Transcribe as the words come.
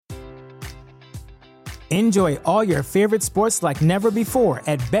Enjoy all your favorite sports like never before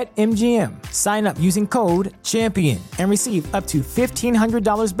at BetMGM. Sign up using code CHAMPION and receive up to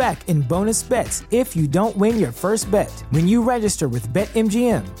 $1,500 back in bonus bets if you don't win your first bet. When you register with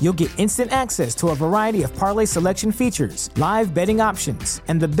BetMGM, you'll get instant access to a variety of parlay selection features, live betting options,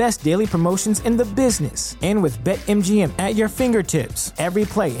 and the best daily promotions in the business. And with BetMGM at your fingertips, every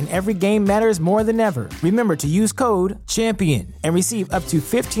play and every game matters more than ever. Remember to use code CHAMPION and receive up to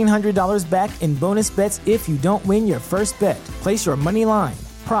 $1,500 back in bonus bets if you don't win your first bet. Place your money line,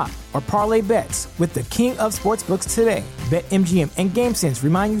 prop, or parlay bets with the king of sportsbooks today. BetMGM and GameSense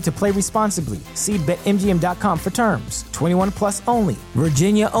remind you to play responsibly. See BetMGM.com for terms. 21 plus only.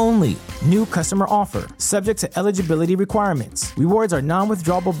 Virginia only. New customer offer. Subject to eligibility requirements. Rewards are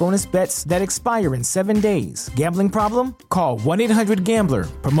non-withdrawable bonus bets that expire in 7 days. Gambling problem? Call 1-800-GAMBLER.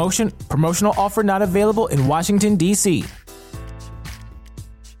 Promotional offer not available in Washington, D.C.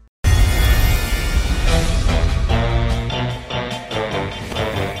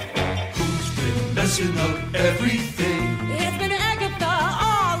 Messing up everything. It's been Agatha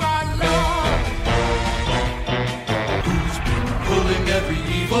all along. Who's been pulling every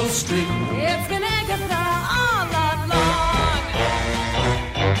evil string? It's been Agatha all along.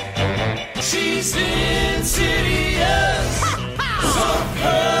 She's insidious, so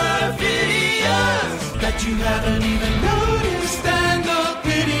perfidious that you haven't even noticed, and the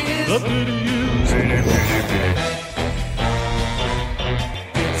pity is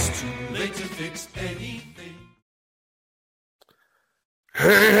it's too late to fix anything.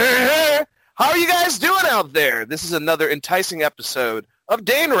 Hey. How are you guys doing out there? This is another enticing episode of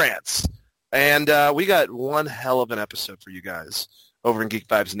Dane Rants. And we got one hell of an episode for you guys over in Geek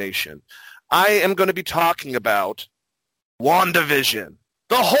Vibes Nation. I am going to be talking about WandaVision.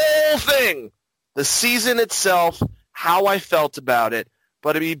 The whole thing. The season itself, how I felt about it.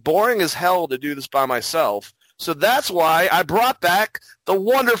 But it'd be boring as hell to do this by myself. So that's why I brought back the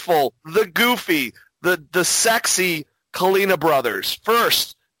wonderful, the goofy, the sexy Kalina brothers.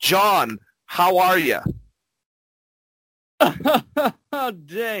 First, John, how are you? Oh,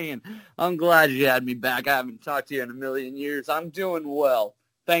 Dane. I'm glad you had me back. I haven't talked to you in a million years. I'm doing well.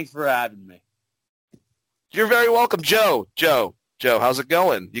 Thanks for having me. You're very welcome. Joe, how's it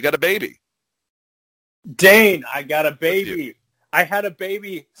going? You got a baby? Dane, I got a baby. I had a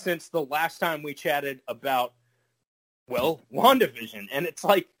baby since the last time we chatted about, well, WandaVision. And it's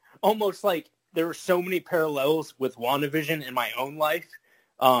like, almost like there were so many parallels with WandaVision in my own life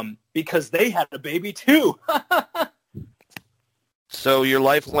because they had a baby too. So your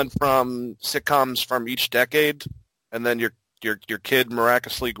life went from sitcoms from each decade, and then your kid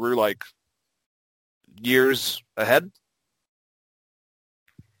miraculously grew like years ahead?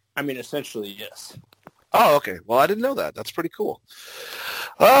 I mean, essentially, yes. Oh, okay. Well, I didn't know that. That's pretty cool.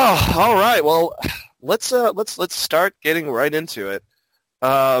 Oh, all right. Well, let's start getting right into it.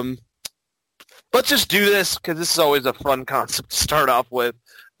 Let's just do this because this is always a fun concept to start off with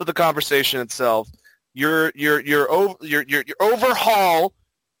the conversation itself. Your overhaul,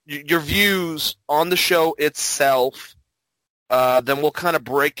 your views on the show itself. Then we'll kind of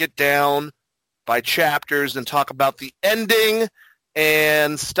break it down by chapters and talk about the ending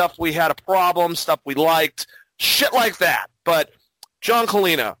and stuff we had a problem, stuff we liked, shit like that. But, John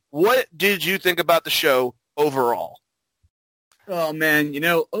Kalina, what did you think about the show overall? Oh, man,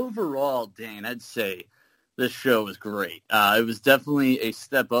 overall, Dane, I'd say this show was great. It was definitely a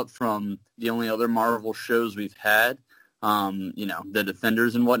step up from the only other Marvel shows we've had, the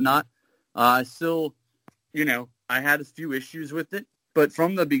Defenders and whatnot. I had a few issues with it, but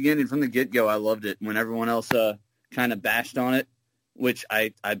from the beginning, from the get-go, I loved it. When everyone else kind of bashed on it, which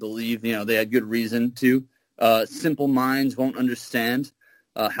I believe, they had good reason to. Simple minds won't understand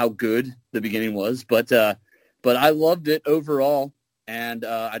how good the beginning was, but I loved it overall, and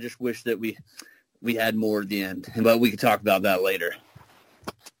I just wish that we had more at the end, but we could talk about that later.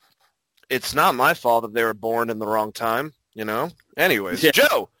 It's not my fault that they were born in the wrong time, Anyways, yeah.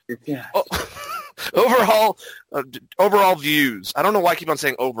 Joe, yeah. Overall views. I don't know why I keep on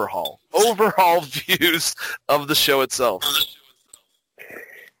saying overhaul. Overall views of the show itself.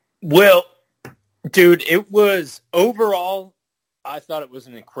 Well, dude, it was overall, I thought it was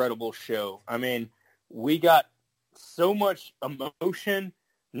an incredible show. I mean, we got so much emotion,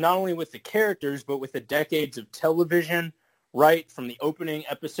 not only with the characters, but with the decades of television, right? From the opening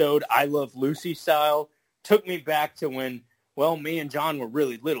episode, I Love Lucy style, took me back to when, well, me and John were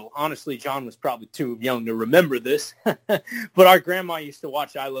really little. Honestly, John was probably too young to remember this. But our grandma used to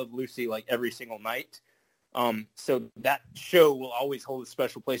watch I Love Lucy like every single night. So that show will always hold a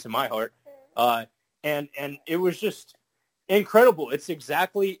special place in my heart. And it was just incredible. It's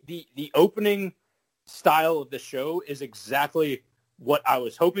exactly the opening style of the show is exactly what I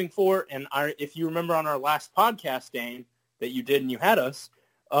was hoping for. And if you remember on our last podcast, Dane, that you did and you had us,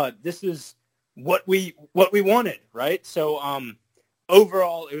 this is what we wanted, right? So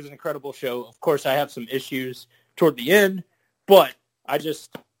overall, it was an incredible show. Of course, I have some issues toward the end, but I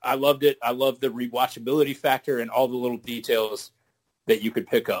loved it. I loved the rewatchability factor and all the little details that you could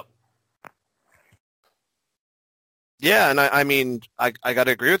pick up. Yeah, and I mean, I got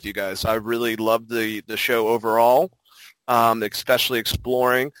to agree with you guys. I really loved the show overall, especially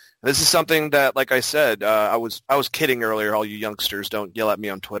exploring. This is something that, like I said, I was kidding earlier. All you youngsters, don't yell at me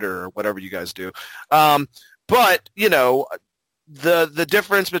on Twitter or whatever you guys do. But you know, the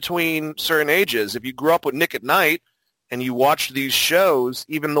difference between certain ages. If you grew up with Nick at Night and you watched these shows,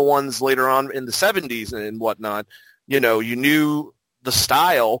 even the ones later on in the 70s and whatnot, you know, you knew the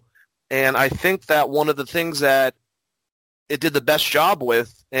style. And I think that one of the things that it did the best job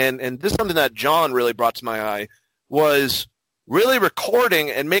with, and this is something that John really brought to my eye, was really recording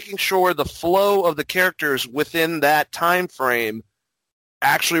and making sure the flow of the characters within that time frame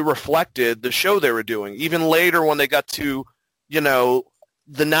actually reflected the show they were doing. Even later when they got to, you know,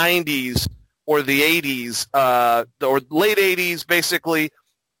 the 90s or the 80s, or late 80s, basically,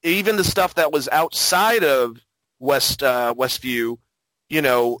 even the stuff that was outside of Westview, you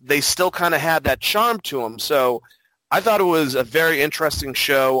know, they still kind of had that charm to them. So I thought it was a very interesting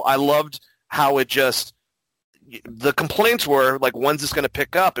show. I loved how it just, the complaints were like, when's this going to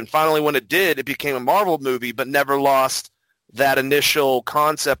pick up? And finally when it did, it became a Marvel movie, but never lost that initial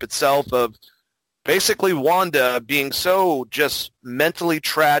concept itself of basically Wanda being so just mentally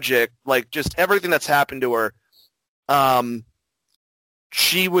tragic, like just everything that's happened to her.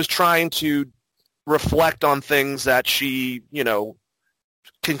 She was trying to reflect on things that she, you know,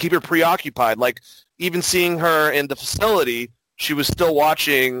 can keep her preoccupied. Like even seeing her in the facility, she was still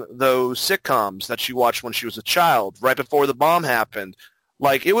watching those sitcoms that she watched when she was a child, right before the bomb happened.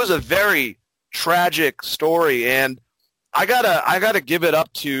 Like it was a very tragic story, and I gotta give it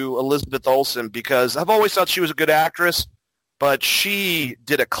up to Elizabeth Olsen because I've always thought she was a good actress, but she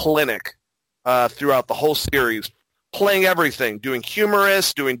did a clinic throughout the whole series, playing everything, doing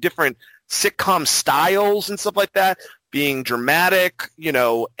humorous, doing different sitcom styles and stuff like that, being dramatic, you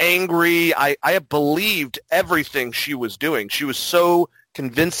know, angry. I believed everything she was doing. She was so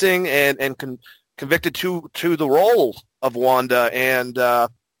convincing and convicted to the role of Wanda, and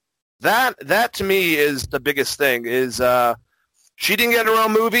that to me is the biggest thing. Is she didn't get her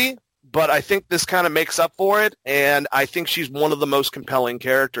own movie, but I think this kind of makes up for it, and I think she's one of the most compelling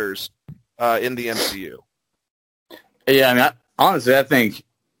characters in the MCU. Yeah, I mean, honestly, I think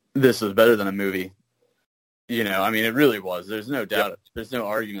this was better than a movie. You know, I mean, it really was. There's no doubt. Yep. There's no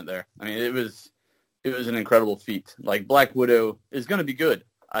argument there. I mean, it was an incredible feat. Like Black Widow is going to be good.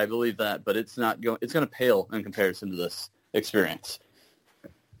 I believe that, but it's not going. It's going to pale in comparison to this experience.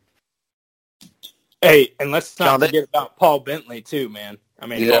 Hey, and let's not forget about Paul Bentley too, man. I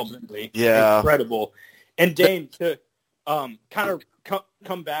mean, yeah. Paul Bentley, incredible. And Dane, to kind of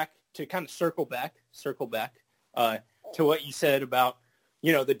come back to kind of circle back to what you said about,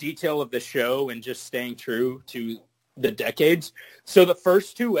 you know, the detail of the show and just staying true to the decades. So the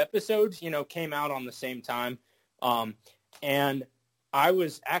first two episodes, you know, came out on the same time. And I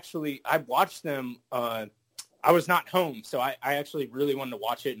watched them. I was not home, so I actually really wanted to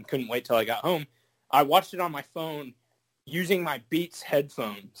watch it and couldn't wait till I got home. I watched it on my phone using my Beats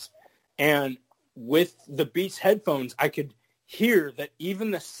headphones. And with the Beats headphones, I could hear that even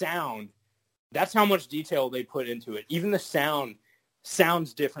the sound, that's how much detail they put into it. Even the sound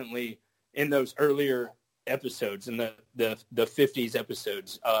sounds differently in those earlier episodes, in the 50s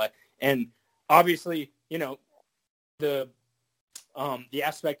episodes. And obviously, you know, the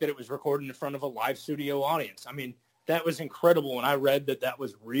aspect that it was recorded in front of a live studio audience. I mean, that was incredible. When I read that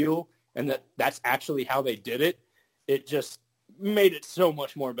was real and that's actually how they did it, it just made it so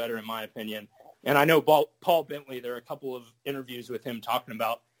much more better, in my opinion. And I know Paul Bentley, there are a couple of interviews with him talking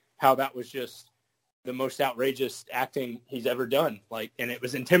about how that was just the most outrageous acting he's ever done. Like, and it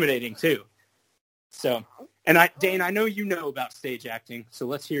was intimidating too. So, and Dane, I know you know about stage acting, so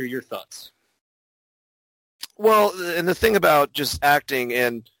let's hear your thoughts. Well, and the thing about just acting,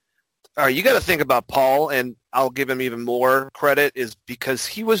 and you got to think about Paul, and I'll give him even more credit, is because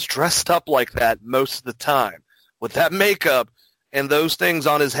he was dressed up like that most of the time with that makeup and those things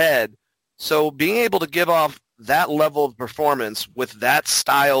on his head. So being able to give off that level of performance with that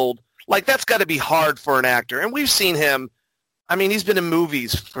styled, like that's got to be hard for an actor. And we've seen him, I mean, he's been in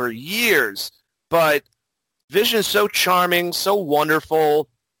movies for years, but Vision is so charming, so wonderful,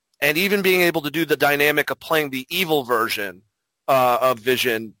 and even being able to do the dynamic of playing the evil version of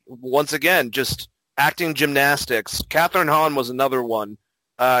Vision, once again, just acting gymnastics. Catherine Hahn was another one.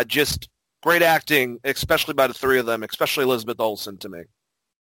 Just great acting, especially by the three of them, especially Elizabeth Olsen to me.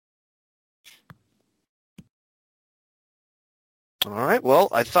 All right, well,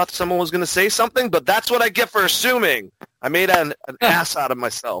 I thought someone was going to say something, but that's what I get for assuming. I made an ass out of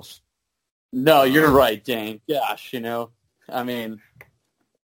myself. No, you're right, Dane. Gosh, I mean,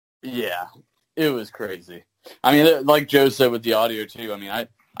 yeah, it was crazy. I mean, like Joe said with the audio too. I mean,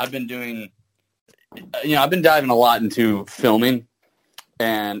 I've been doing, I've been diving a lot into filming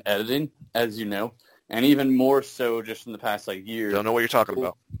and editing, as you know, and even more so just in the past year. Don't know what you're talking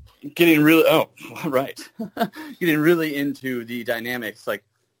about. Getting really, right. Getting really into the dynamics, like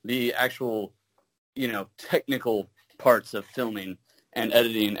the actual, technical parts of filming and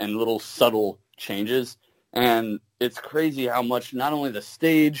editing and little subtle changes. And it's crazy how much not only the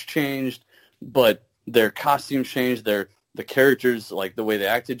stage changed, but their costumes changed, the characters, like the way they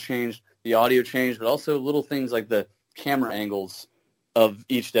acted changed, the audio changed, but also little things like the camera angles of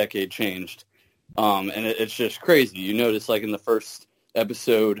each decade changed. And it's just crazy. You notice in the first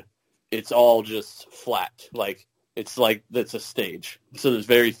episode, it's all just flat. It's a stage. So there's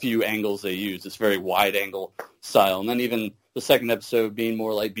very few angles they use. It's very wide angle style. And then even the second episode being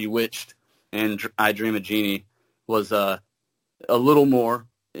more like Bewitched and I Dream of Jeannie was a little more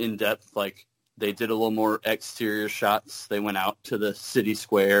in depth. They did a little more exterior shots. They went out to the city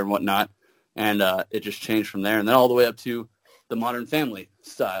square and whatnot. And it just changed from there. And then all the way up to the Modern Family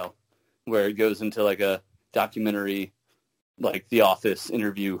style, where it goes into a documentary, The Office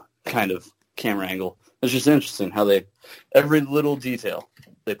interview kind of camera angle. It's just interesting how every little detail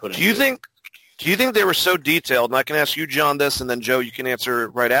they put in. Do you think they were so detailed, and I can ask you, John, this, and then Joe, you can answer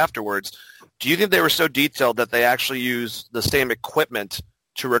right afterwards. Do you think they were so detailed that they actually used the same equipment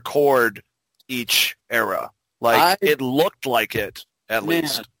to record each era? It looked like it, at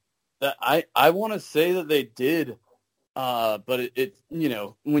least. I want to say that they did, but it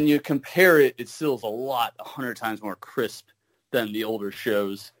when you compare it, it still is 100 times more crisp than the older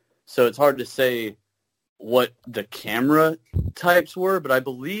shows. So it's hard to say what the camera types were, but I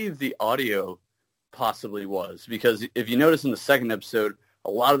believe the audio possibly was. Because if you notice in the second episode, a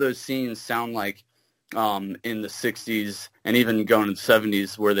lot of those scenes sound like in the 60s and even going in the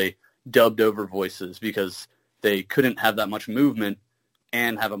 70s where they dubbed over voices because they couldn't have that much movement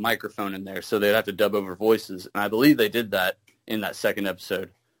and have a microphone in there. So they'd have to dub over voices. And I believe they did that in that second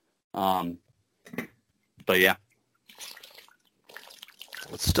episode. But yeah.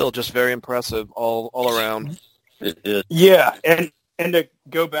 It's still just very impressive all around. Yeah, and to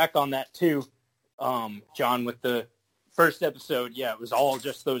go back on that too, John, with the first episode, yeah, it was all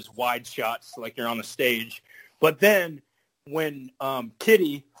just those wide shots like you're on a stage. But then when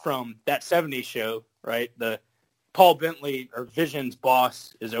Kitty from that 70s show, right, the Paul Bentley or Vision's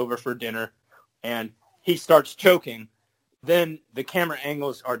boss is over for dinner and he starts choking, then the camera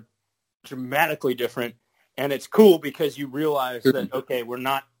angles are dramatically different. And it's cool because you realize that, okay, we're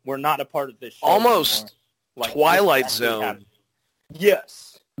not a part of this show almost anymore. Twilight Zone. Happened.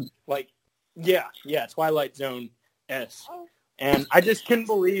 Yes. Twilight Zone-esque. And I just couldn't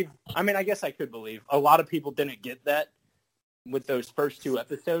believe, I guess I could believe, a lot of people didn't get that with those first two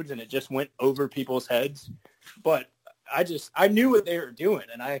episodes, and it just went over people's heads. But I knew what they were doing,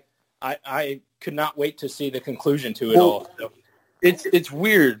 and I could not wait to see the conclusion to it all. So. It's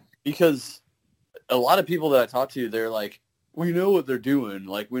weird because a lot of people that I talk to, they're like, we know what they're doing.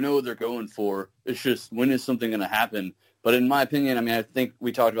 We know what they're going for. It's just, when is something going to happen? But in my opinion, I think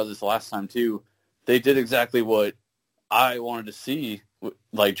we talked about this last time too. They did exactly what I wanted to see,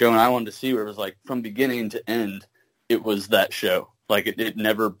 Joe and I wanted to see, where it was from beginning to end, it was that show. It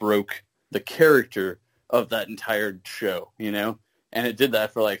never broke the character of that entire show, And it did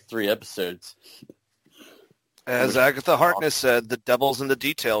that for 3 episodes. As Agatha Harkness said, the devil's in the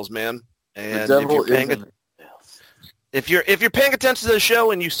details, man. And if you're paying attention to the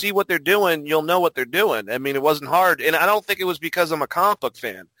show and you see what they're doing, you'll know what they're doing. It wasn't hard, and I don't think it was because I'm a comic book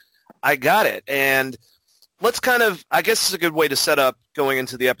fan. I got it, and let's I guess it's a good way to set up going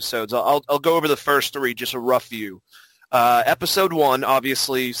into the episodes. I'll go over the first 3, just a rough view. Episode 1,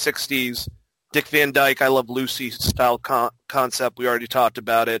 obviously 60s, Dick Van Dyke, I Love Lucy style concept. We already talked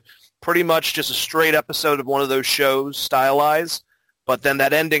about it. Pretty much just a straight episode of one of those shows, stylized. But then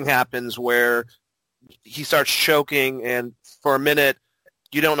that ending happens where he starts choking, and for a minute,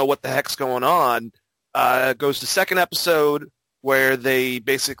 you don't know what the heck's going on. Goes to second episode where they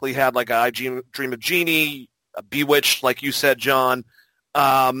basically had I Dream of Jeannie, Bewitched, like you said, John,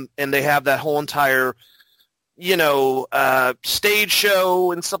 and they have that whole entire, stage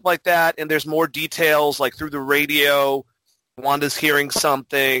show and stuff like that, and there's more details, through the radio, Wanda's hearing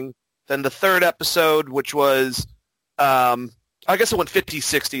something, Then the third episode, which was, I guess it went 50s,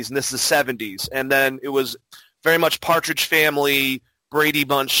 60s, and this is 70s. And then it was very much Partridge Family, Brady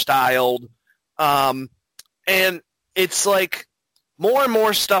Bunch styled. And it's like more and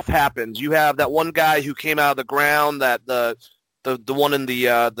more stuff happens. You have that one guy who came out of the ground, that the one in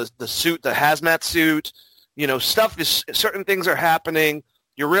the suit, the hazmat suit. You know, certain things are happening.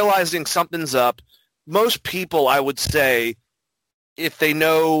 You're realizing something's up. Most people, I would say, if they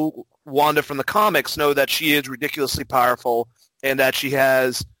know Wanda from the comics, know that she is ridiculously powerful and that she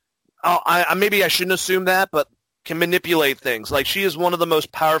has, maybe I shouldn't assume that, but can manipulate things. Like, she is one of the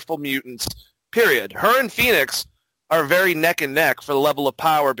most powerful mutants, period. Her and Phoenix are very neck and neck for the level of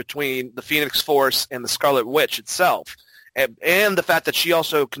power between the Phoenix Force and the Scarlet Witch itself. And the fact that she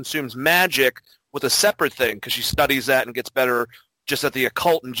also consumes magic with a separate thing, because she studies that and gets better just at the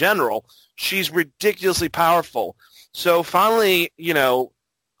occult in general. She's ridiculously powerful. So finally, you know,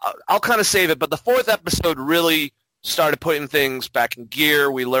 I'll kind of save it, but the fourth episode really started putting things back in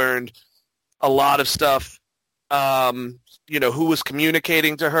gear. We learned a lot of stuff, you know, who was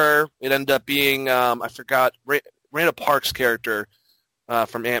communicating to her. It ended up being, I forgot, Randall Park's character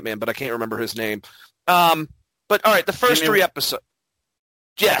from Ant-Man, but I can't remember his name. But all right, the first three episodes.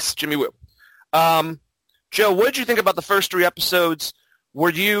 Yes, Jimmy Woo. Joe, what did you think about the first three episodes?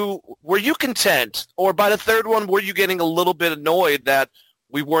 Were you content, or by the third one, were you getting a little bit annoyed that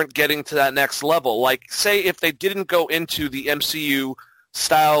we weren't getting to that next level? Like, say if they didn't go into the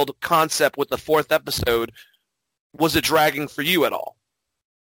MCU-styled concept with the fourth episode, was it dragging for you at all?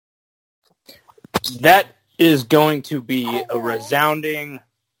 That is going to be a resounding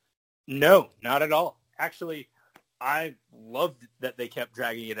no, not at all. Actually, I loved that they kept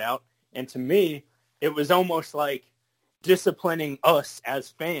dragging it out. And to me, it was almost like disciplining us as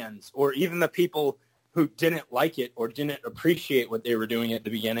fans, or even the people who didn't like it or didn't appreciate what they were doing at the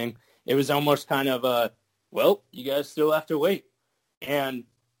beginning. It was almost kind of well, you guys still have to wait. And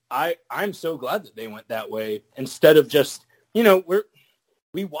I'm so glad that they went that way instead of just, you know,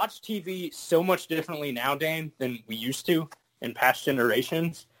 we watch TV so much differently now, Dane, than we used to in past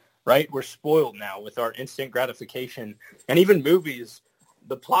generations, right? We're spoiled now with our instant gratification. And even movies,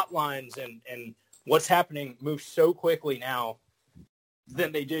 the plot lines and what's happening moves so quickly now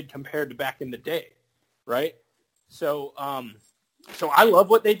than they did compared to back in the day, right? So I love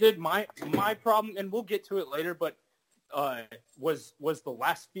what they did. My problem, and we'll get to it later, but was the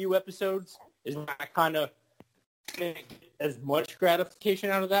last few episodes is I kind of didn't get as much gratification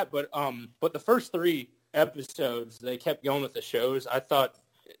out of that, but the first three episodes they kept going with the shows. I thought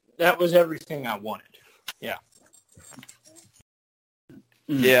that was everything I wanted. Yeah.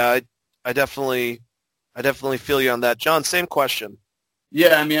 Yeah, I definitely feel you on that. John, same question.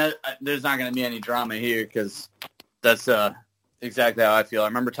 Yeah, I mean, there's not going to be any drama here because that's exactly how I feel. I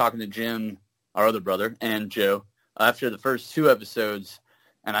remember talking to Jim, our other brother, and Joe after the first two episodes,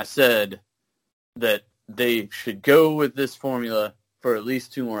 and I said that they should go with this formula for at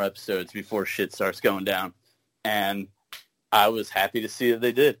least two more episodes before shit starts going down. And I was happy to see that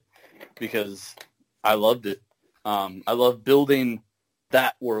they did because I loved it. I love building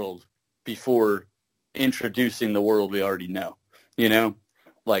that world before introducing the world we already know. You know,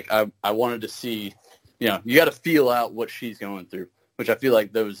 like I wanted to see, you know, you got to feel out what she's going through, which I feel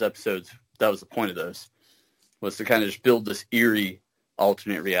like those episodes, that was the point of those, was to kind of just build this eerie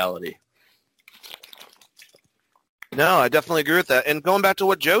alternate reality. No, I definitely agree with that. And going back to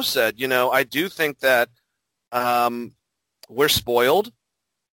what Joe said, you know, I do think that we're spoiled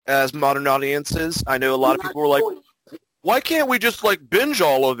as modern audiences. I know a lot of people were like, why can't we just like binge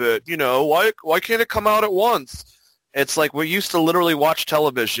all of it? You know, why can't it come out at once? It's like we used to literally watch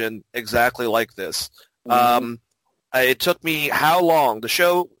television exactly like this. Mm-hmm. It took me how long? The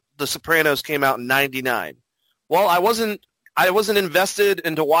show The Sopranos came out in '99. Well, I wasn't invested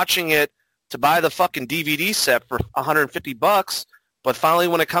into watching it to buy the fucking DVD set for $150, but finally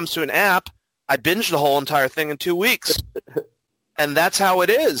when it comes to an app, I binged the whole entire thing in 2 weeks. And that's how it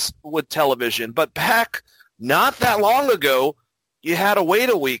is with television. But back not that long ago, you had to wait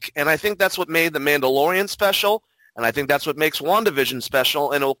a week. And I think that's what made The Mandalorian special, and I think that's what makes WandaVision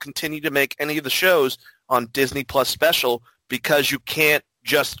special, and it will continue to make any of the shows on Disney Plus special because you can't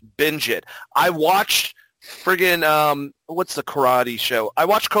just binge it. I watched friggin' what's the karate show? I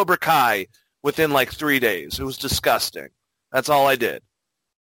watched Cobra Kai within like 3 days. It was disgusting. That's all I did.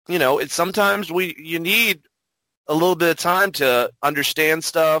 You know, it's sometimes you need a little bit of time to understand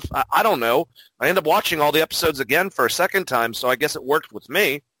stuff. I don't know. I ended up watching all the episodes again for a second time, so I guess it worked with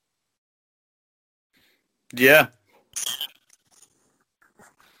me. Yeah.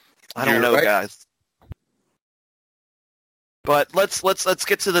 I don't know, right, guys. But let's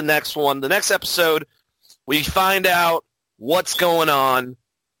get to the next one. The next episode, we find out what's going on.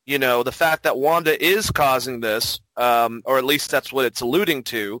 You know, the fact that Wanda is causing this, or at least that's what it's alluding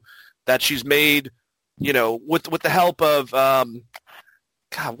to, that she's made, you know, with the help of,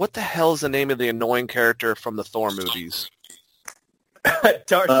 God, what the hell is the name of the annoying character from the Thor movies?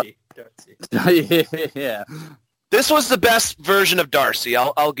 Darcy. Yeah. This was the best version of Darcy.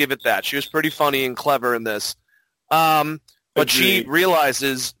 I'll give it that. She was pretty funny and clever in this. But she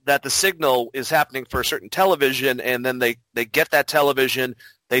realizes that the signal is happening for a certain television, and then they get that television.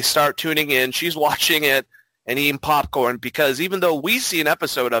 They start tuning in. She's watching it and eating popcorn because even though we see an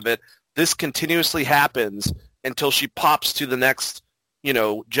episode of it, this continuously happens until she pops to the next, you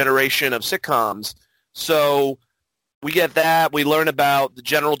know, generation of sitcoms. So we get that. We learn about the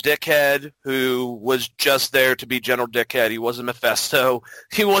General Dickhead, who was just there to be General Dickhead. He wasn't Mephisto.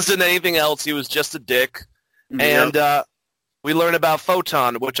 He wasn't anything else. He was just a dick. Yep. And we learn about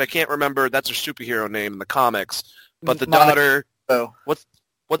Photon, which I can't remember. That's her superhero name in the comics. But the daughter... Oh.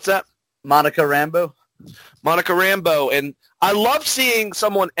 What's that? Monica Rambeau. Monica Rambeau. And I love seeing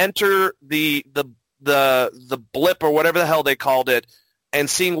someone enter the blip or whatever the hell they called it and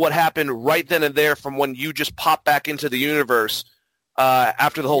seeing what happened right then and there from when you just pop back into the universe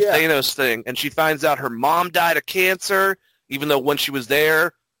after the whole Thanos thing. And she finds out her mom died of cancer, even though when she was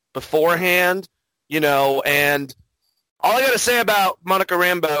there beforehand, you know, and all I got to say about Monica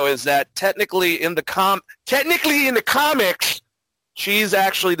Rambeau is that technically in the comics, she's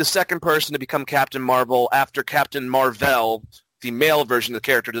actually the second person to become Captain Marvel after Captain Marvel, the male version of the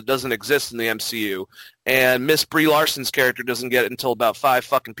character that doesn't exist in the MCU. And Miss Brie Larson's character doesn't get it until about 5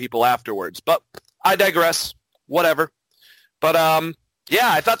 fucking people afterwards. But I digress. Whatever. But,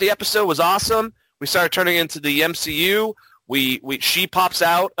 yeah, I thought the episode was awesome. We started turning into the MCU. She pops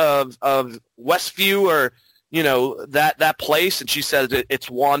out of Westview or, you know, that place, and she says it's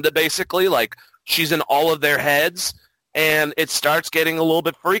Wanda, basically. Like, she's in all of their heads. And it starts getting a little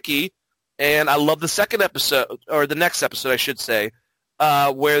bit freaky, and I love the second episode, or the next episode, I should say,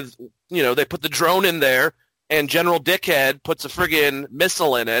 where, you know, they put the drone in there, and General Dickhead puts a friggin'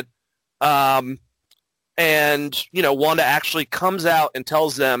 missile in it, and, you know, Wanda actually comes out and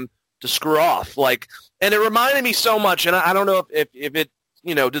tells them to screw off. Like, and it reminded me so much, and I don't know if it,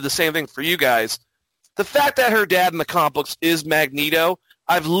 you know, did the same thing for you guys. The fact that her dad in the comic books is Magneto,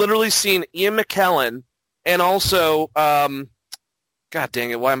 I've literally seen Ian McKellen. And also, God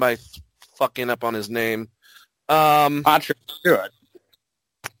dang it, why am I fucking up on his name? Patrick Stewart.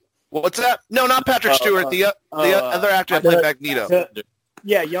 What's that? No, not Patrick Stewart. The other actor that played Magneto.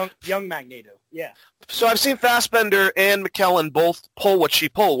 Yeah, young Magneto. Yeah. So I've seen Fassbender and McKellen both pull what she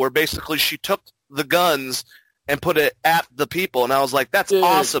pulled, where basically she took the guns and put it at the people, and I was like, that's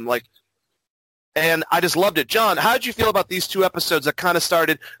awesome. Like, and I just loved it. John, how did you feel about these two episodes that kind of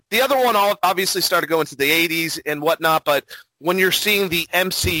started? The other one obviously started going to the 80s and whatnot, but when you're seeing the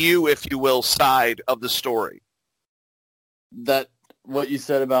MCU, if you will, side of the story. That, what you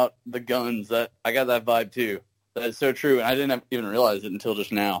said about the guns, that I got that vibe too. That is so true, and I didn't even realize it until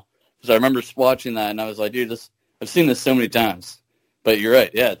just now. Because I remember watching that, and I was like, dude, I've seen this so many times. But you're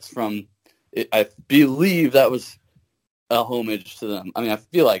right, yeah, it's from, I believe that was a homage to them. I mean, I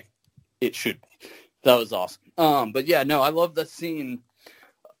feel like it should be. That was awesome. But yeah, no, I love the scene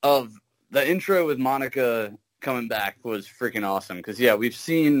of the intro with Monica coming back was freaking awesome. Because, yeah, we've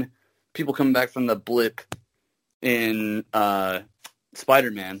seen people coming back from the blip in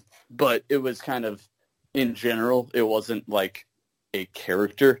Spider-Man, but it was kind of, in general, it wasn't like a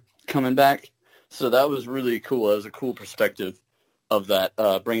character coming back. So that was really cool. That was a cool perspective of that,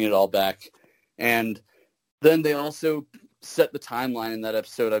 bringing it all back. And then they also set the timeline in that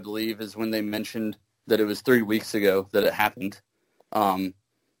episode, I believe, is when they mentioned that it was 3 weeks ago that it happened.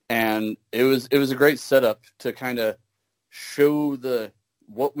 And it was a great setup to kind of show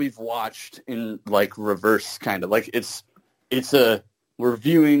what we've watched in like reverse, kind of like we're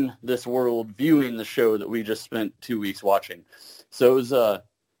viewing this world, viewing the show that we just spent 2 weeks watching. So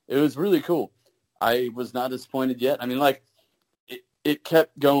it was really cool. I was not disappointed yet. I mean, like it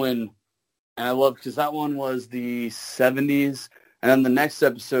kept going, and I love, because that one was the 70s, and then the next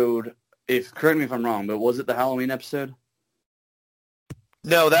episode, correct me if I'm wrong, but was it the Halloween episode?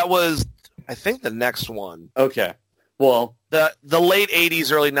 No, that was, I think, the next one. Okay. Well, the late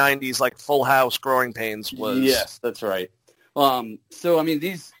 80s, early 90s, like Full House, Growing Pains was... Yes, that's right. So, I mean,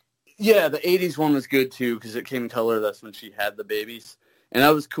 the 80s one was good, too, because it came in color. That's when she had the babies. And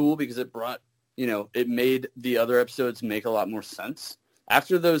that was cool because it brought, it made the other episodes make a lot more sense.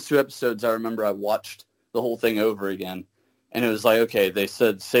 After those 2 episodes, I remember I watched the whole thing over again. And it was like, okay, they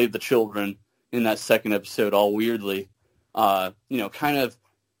said save the children in that second episode all weirdly. kind of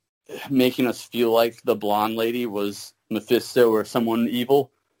making us feel like the blonde lady was Mephisto or someone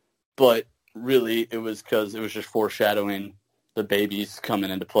evil, but really it was because it was just foreshadowing the babies coming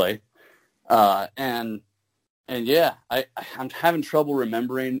into play. And yeah, I'm having trouble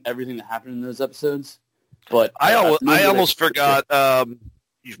remembering everything that happened in those episodes. But I almost forgot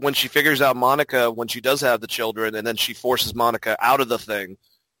when she figures out Monica when she does have the children, and then she forces Monica out of the thing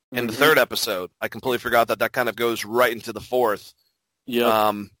in the third episode. I completely forgot that kind of goes right into the fourth.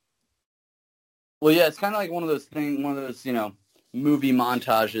 Yeah. Well, yeah, it's kind of like one of those movie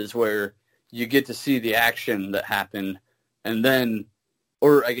montages where you get to see the action that happened, and then,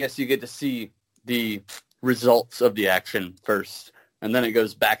 or I guess you get to see the results of the action first, and then it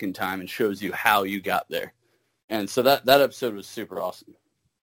goes back in time and shows you how you got there. And so that episode was super awesome.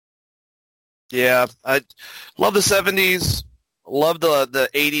 Yeah, I love the 70s, love the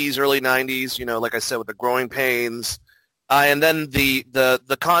 80s, early 90s, like I said, with the growing pains. And then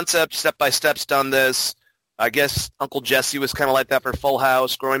the concept, step-by-step's done this. I guess Uncle Jesse was kind of like that for Full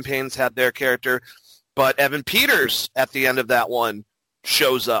House. Growing Pains had their character. But Evan Peters, at the end of that one,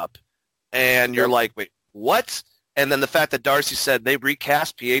 shows up. And you're like, wait, what? And then the fact that Darcy said they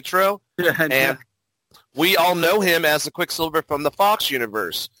recast Pietro. And we all know him as the Quicksilver from the Fox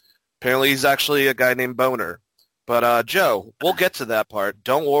universe. Apparently he's actually a guy named Boner. But, Joe, we'll get to that part.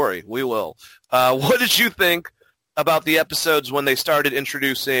 Don't worry. We will. What did you think about the episodes when they started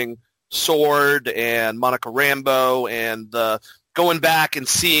introducing Sword and Monica Rambeau and going back and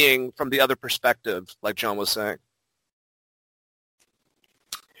seeing from the other perspective, like John was saying?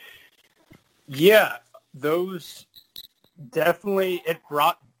 Yeah, those definitely, it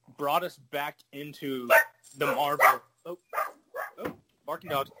brought us back into the Marvel.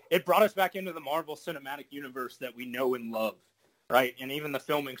 Barking dogs. It brought us back into the Marvel Cinematic Universe that we know and love, right? And even the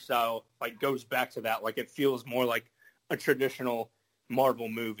filming style goes back to that. It feels more like a traditional Marvel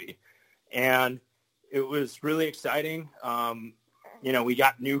movie, and it was really exciting. We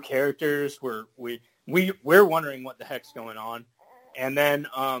got new characters. We're wondering what the heck's going on, and then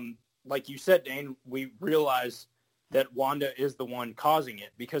like you said, Dane, we realized that Wanda is the one causing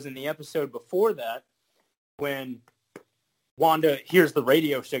it, because in the episode before that, when Wanda hears the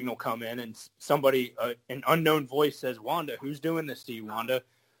radio signal come in and somebody, an unknown voice says, "Wanda, who's doing this to you, Wanda?"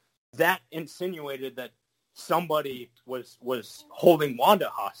 That insinuated that somebody was holding Wanda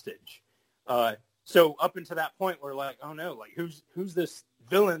hostage. So up until that point, we're like, oh no, who's this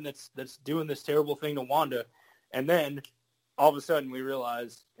villain that's doing this terrible thing to Wanda? And then all of a sudden we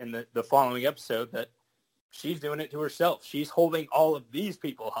realize in the following episode that she's doing it to herself. She's holding all of these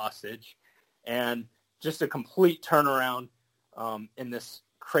people hostage, and just a complete turnaround in this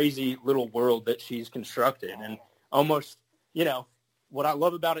crazy little world that she's constructed. And almost, what I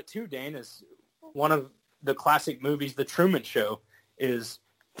love about it too, Dane, is one of the classic movies, The Truman Show, is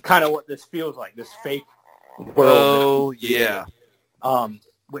kind of what this feels like, this fake world. Oh, yeah.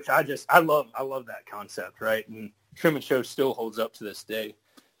 Which I love that concept, right? And Truman Show still holds up to this day.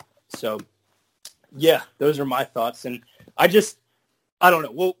 So, yeah, those are my thoughts. And I don't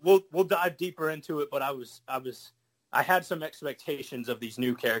know. We'll dive deeper into it, but I had some expectations of these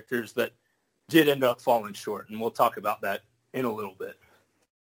new characters that did end up falling short, and we'll talk about that in a little bit.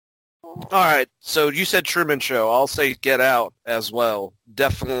 All right, so you said Truman Show. I'll say Get Out as well.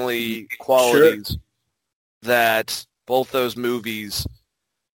 Definitely qualities that both those movies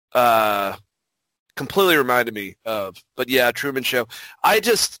completely reminded me of. But yeah, Truman Show. I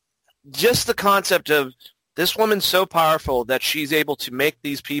just the concept of this woman's so powerful that she's able to make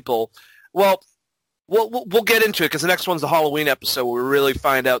these people, well, we'll get into it because the next one's the Halloween episode where we really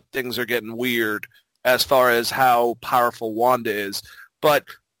find out things are getting weird as far as how powerful Wanda is. But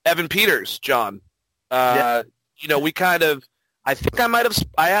Evan Peters, John, we kind of, I think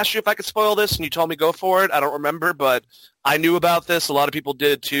I asked you if I could spoil this and you told me go for it. I don't remember, but I knew about this. A lot of people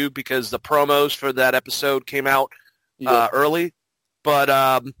did too because the promos for that episode came out early,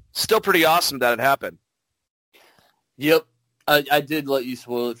 but still pretty awesome that it happened. Yep. I did let you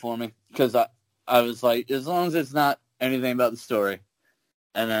spoil it for me because I was like, as long as it's not anything about the story.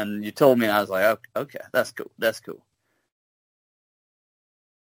 And then you told me and I was like, okay, that's cool.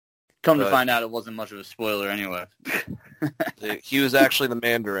 Come to find out it wasn't much of a spoiler anyway. He was actually the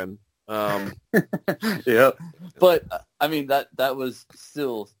Mandarin. Yeah. But, I mean, that was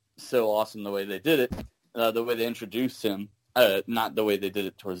still so awesome the way they did it, the way they introduced him. Not the way they did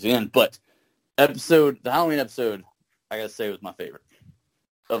it towards the end, but the Halloween episode, I gotta say, was my favorite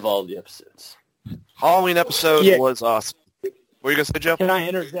of all the episodes. Halloween episode was awesome. What were you going to say, Joe? Can I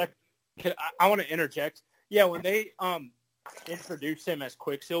interject? I want to interject. Yeah, when they introduced him as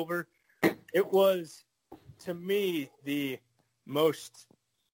Quicksilver, it was to me, the most.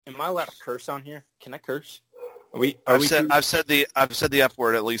 Am I allowed to curse on here? Can I curse? I've said the F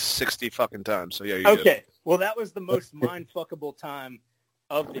word at least 60 fucking times. So yeah, you're okay. Good. Well, that was the most mind-fuckable time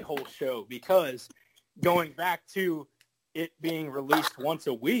of the whole show, because going back to it being released once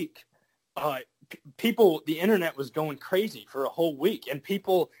a week, the internet was going crazy for a whole week, and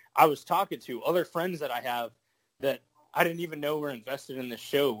people I was talking to, other friends that I have that I didn't even know were invested in this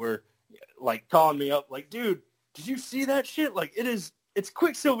show, were like calling me up, like, dude, did you see that shit? Like, it's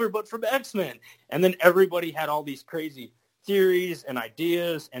Quicksilver, but from X-Men. And then everybody had all these crazy theories and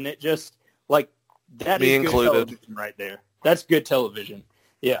ideas, and it just, like, that is good television right there. That's good television.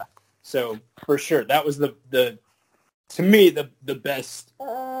 Yeah. So, for sure, that was to me, the best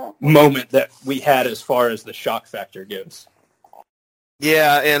moment that we had as far as the shock factor goes.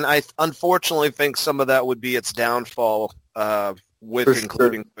 Yeah, and I unfortunately think some of that would be its downfall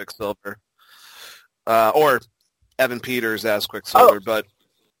including Quicksilver. Or Evan Peters as Quicksilver, but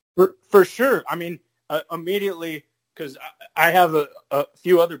for sure. I mean, immediately, because I have a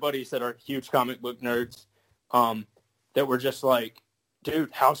few other buddies that are huge comic book nerds, that were just like,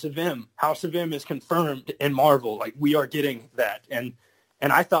 dude, House of M is confirmed in Marvel. Like, we are getting that, and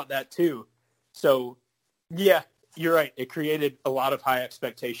I thought that too. So, yeah, you're right. It created a lot of high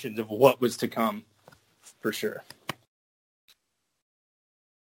expectations of what was to come, for sure.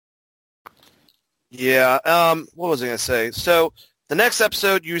 Yeah, what was I going to say? So the next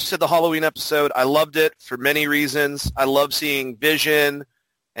episode, you said the Halloween episode. I loved it for many reasons. I love seeing Vision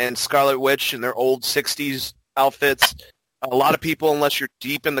and Scarlet Witch in their old 60s outfits. A lot of people, unless you're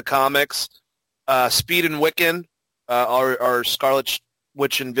deep in the comics, Speed and Wiccan are Scarlet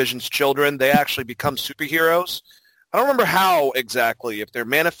Witch and Vision's children. They actually become superheroes. I don't remember how exactly, if they're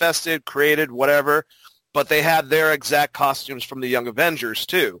manifested, created, whatever, but they had their exact costumes from the Young Avengers,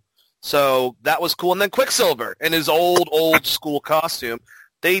 too. So that was cool. And then Quicksilver in his old school costume.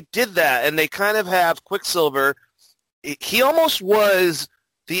 They did that, and they kind of have Quicksilver. He almost was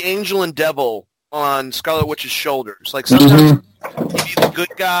the angel and devil on Scarlet Witch's shoulders. Like, sometimes he'd be the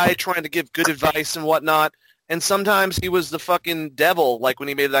good guy trying to give good advice and whatnot, and sometimes he was the fucking devil, like when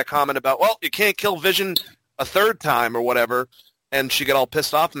he made that comment about, well, you can't kill Vision a third time or whatever, and she got all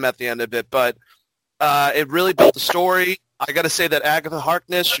pissed off him at the end of it. But it really built the story. I got to say that Agatha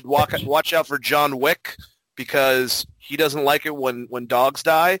Harkness should watch out for John Wick, because he doesn't like it when dogs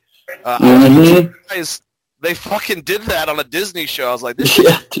die. They fucking did that on a Disney show. I was like, this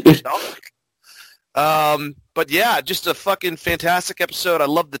is dog. But yeah, just a fucking fantastic episode. I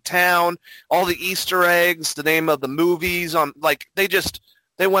love the town, all the Easter eggs, the name of the movies.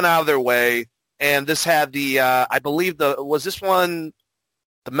 They went out of their way. And this had I believe was this one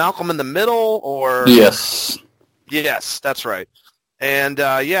the Malcolm in the Middle, or? Yes, that's right. And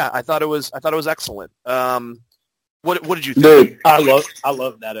I thought it was excellent. What did you think? Dude, I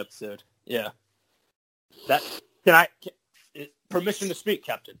love that episode. Yeah. Permission to speak,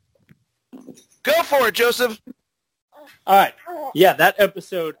 Captain? Go for it, Joseph. All right. Yeah, that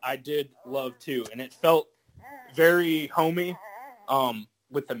episode I did love too, and it felt very homey,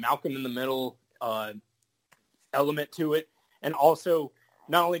 with the Malcolm in the Middle element to it, and also,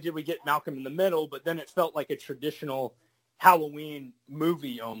 not only did we get Malcolm in the Middle, but then it felt like a traditional Halloween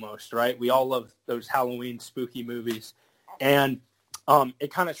movie almost, right? We all love those Halloween spooky movies. And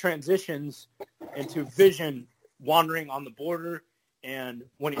it kind of transitions into Vision wandering on the border, and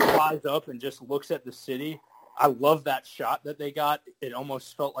when he flies up and just looks at the city, I love that shot that they got. It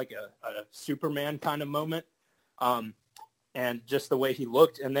almost felt like a Superman kind of moment, and just the way he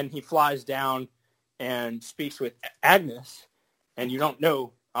looked. And then he flies down and speaks with Agnes, and you don't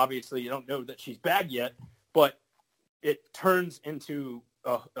know that she's bad yet, but it turns into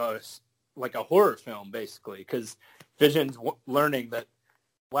like a horror film, basically, because Vision's learning that,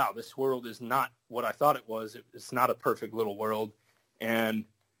 wow, this world is not what I thought it was. It's not a perfect little world, and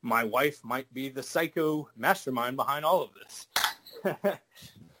my wife might be the psycho mastermind behind all of this.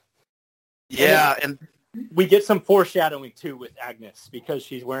 Yeah, and we get some foreshadowing, too, with Agnes, because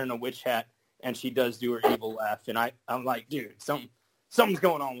she's wearing a witch hat, and she does do her evil laugh, and I'm like, dude, something's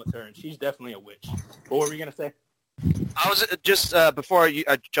going on with her, and she's definitely a witch. What were we going to say? I was just, before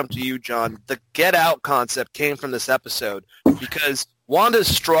I jump to you, John, the Get Out concept came from this episode, because Wanda's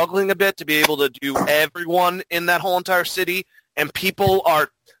struggling a bit to be able to do everyone in that whole entire city, and people are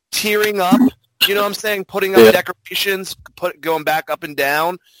tearing up, you know what I'm saying, putting up decorations, going back up and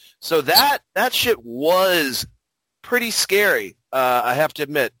down. So that shit was pretty scary, I have to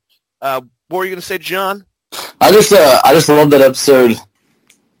admit. What were you going to say, John? I just love that episode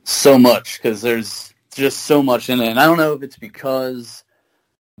so much, because there's just so much in it. And I don't know if it's because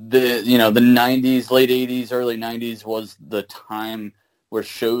the 90s, late 80s, early 90s was the time where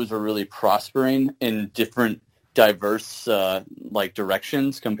shows were really prospering in different diverse like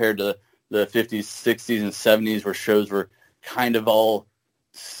directions compared to the 50s, 60s, and 70s where shows were kind of all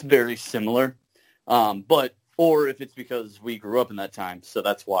very similar. Or if it's because we grew up in that time, so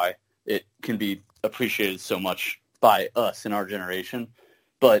that's why it can be appreciated so much by us in our generation.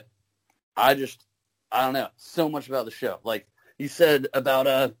 But I don't know, so much about the show. Like you said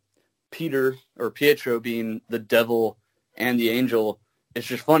about Peter or Pietro being the devil and the angel, it's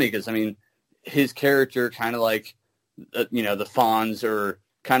just funny because, I mean, his character kind of like, the Fonz, or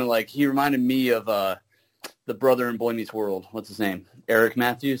kind of like, he reminded me of the brother in Boy Meets World. What's his name? Eric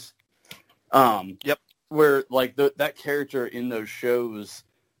Matthews. Yep. Where like that character in those shows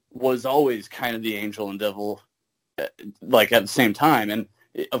was always kind of the angel and devil, like at the same time. And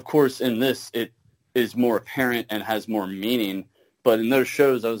of course, in this, it is more apparent and has more meaning. But in those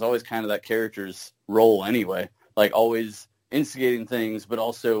shows, I was always kind of that character's role anyway, like always instigating things, but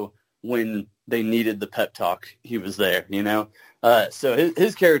also when they needed the pep talk, he was there, So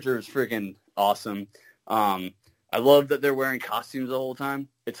his character is freaking awesome. I love that they're wearing costumes the whole time.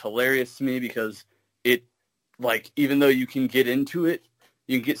 It's hilarious to me because it, like, even though you can get into it,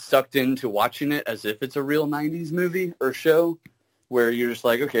 you can get sucked into watching it as if it's a real 90s movie or show where you're just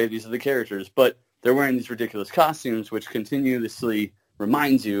like, okay, these are the characters. But they're wearing these ridiculous costumes, which continuously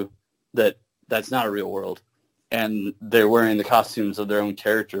reminds you that that's not a real world. And they're wearing the costumes of their own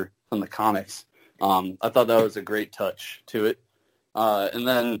character from the comics. I thought that was a great touch to it. And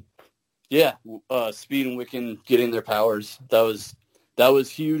then, Speed and Wiccan getting their powers, that was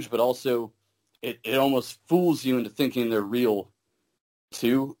huge, but also it almost fools you into thinking they're real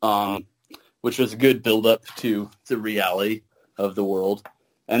too, which was a good build-up to the reality of the world.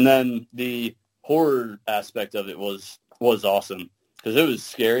 And then the horror aspect of it was awesome because it was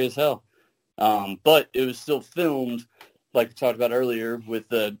scary as hell. But it was still filmed, like we talked about earlier, with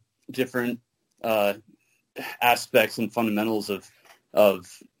the different aspects and fundamentals of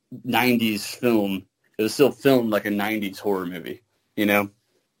 90s film. It was still filmed like a 90s horror movie,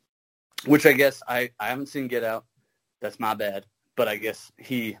 Which I guess I haven't seen Get Out. That's my bad. But I guess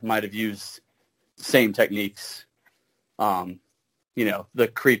he might have used the same techniques. The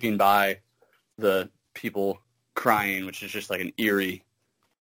creeping by, the people crying, which is just like an eerie,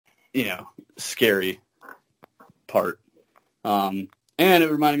 scary part. And it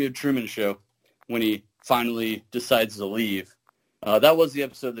reminded me of Truman Show when he finally decides to leave. That was the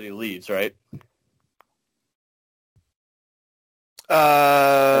episode that he leaves, right?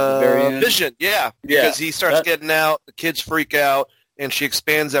 At the very end. Vision, yeah. Because he starts getting out, the kids freak out, and she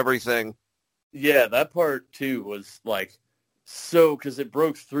expands everything. Yeah, that part, too, was like because it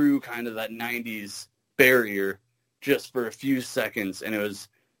broke through kind of that 90s barrier just for a few seconds, and it was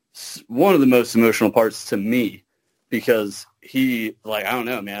one of the most emotional parts to me because he, like, I don't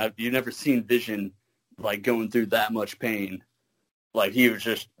know, man, you've never seen Vision, like, going through that much pain. Like, he was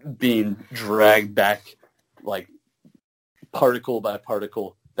just being dragged back, like, particle by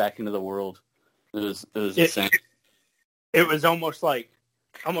particle back into the world. It was insane. It was almost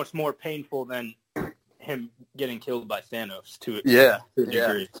more painful than him getting killed by Thanos to a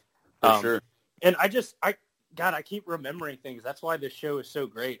degree. For sure. And I keep remembering things. That's why this show is so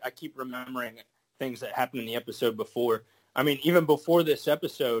great. I keep remembering things that happened in the episode before. I mean, even before this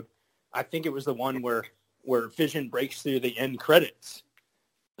episode, I think it was the one where Vision breaks through the end credits.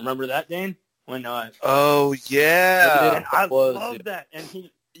 Remember that, Dane? When oh yeah, and I love that. And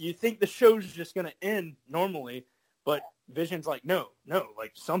you think the show's just gonna end normally, but Vision's like, no,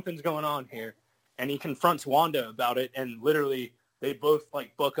 like something's going on here, and he confronts Wanda about it, and literally they both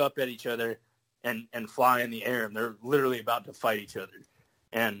like buck up at each other and fly in the air, and they're literally about to fight each other,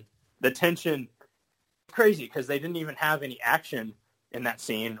 and the tension, crazy because they didn't even have any action in that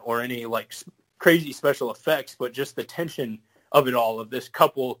scene or any like crazy special effects, but just the tension of it all, of this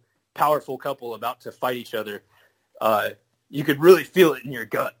powerful couple about to fight each other. You could really feel it in your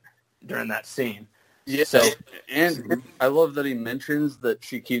gut during that scene. Yeah, so, and I love that he mentions that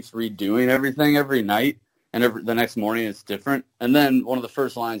she keeps redoing everything every night, and the next morning it's different. And then one of the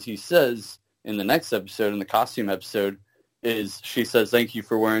first lines he says in the next episode, in the costume episode, is she says, "Thank you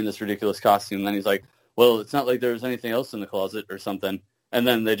for wearing this ridiculous costume." And then he's like, "Well, it's not like there was anything else in the closet or something." And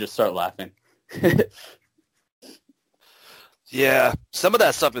then they just start laughing. Yeah, some of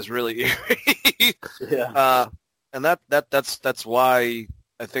that stuff is really eerie. Yeah. And that's why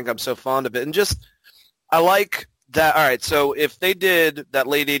I think I'm so fond of it. And just, I like that. All right, so if they did that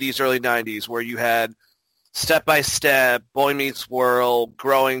late 80s, early 90s where you had Step by Step, Boy Meets World,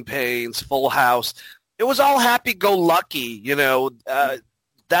 Growing Pains, Full House, it was all happy-go-lucky, the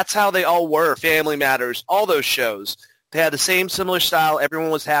that's how they all were. Family Matters, all those shows. They had the same similar style.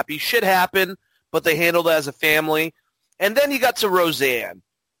 Everyone was happy. Shit happened, but they handled it as a family. And then you got to Roseanne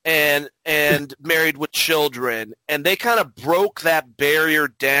and Married with Children, and they kind of broke that barrier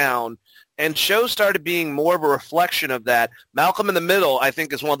down, and shows started being more of a reflection of that. Malcolm in the Middle, I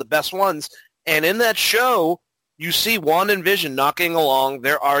think, is one of the best ones. And in that show, you see Wanda and Vision knocking along.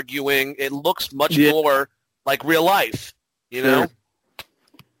 They're arguing. It looks much more like real life, you know?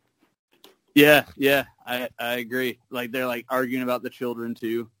 Yeah, I agree. Like, they're, like, arguing about the children,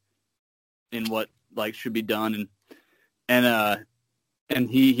 too, and what, like, should be done. And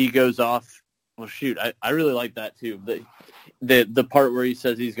he goes off. Well, shoot, I really like that, too. The part where he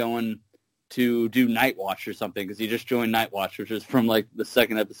says he's going to do Night Watch or something, because he just joined Night Watch, which is from, like, the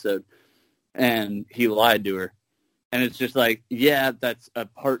second episode. And he lied to her. And it's just like, yeah, that's a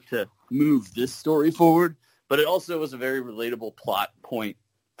part to move this story forward, but it also was a very relatable plot point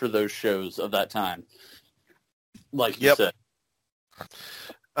for those shows of that time. Like you said.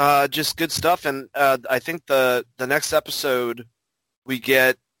 Just good stuff. And I think the next episode, we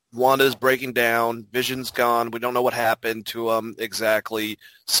get Wanda's breaking down. Vision's gone. We don't know what happened to him exactly.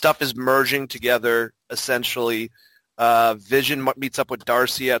 Stuff is merging together, essentially. Vision meets up with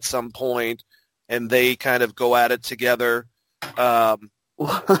Darcy at some point, and they kind of go at it together. You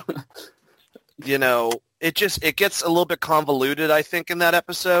know, it gets a little bit convoluted, I think, in that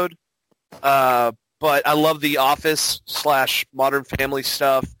episode. But I love the Office / Modern Family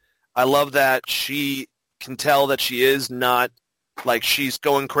stuff. I love that she can tell that she is not, like, she's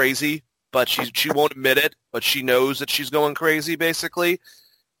going crazy, but she won't admit it, but she knows that she's going crazy, basically.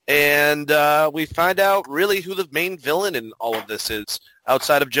 And we find out really who the main villain in all of this is,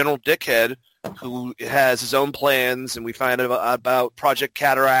 outside of General Dickhead, who has his own plans, and we find out about Project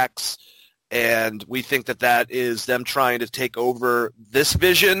Cataracts, and we think that is them trying to take over this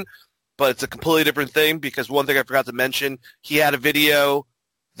Vision, but it's a completely different thing, because one thing I forgot to mention, he had a video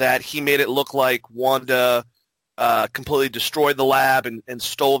that he made it look like Wanda completely destroyed the lab and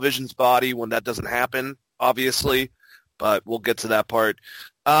stole Vision's body, when that doesn't happen, obviously, but we'll get to that part.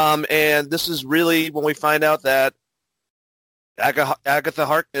 And this is really when we find out that Agatha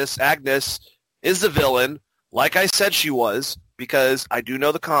Harkness, Agnes, is the villain, like I said she was, because I do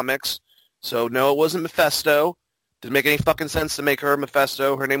know the comics. So, no, it wasn't Mephisto. Didn't make any fucking sense to make her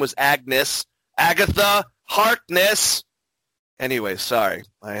Mephisto. Her name was Agnes. Agatha Harkness! Anyway, sorry.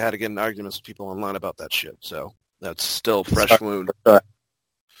 I had to get in arguments with people online about that shit, so that's still fresh wound.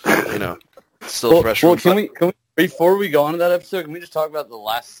 You know, still fresh wound. Can we, before we go on to that episode, can we just talk about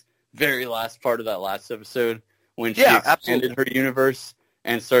the very last part of that last episode, when she expanded her universe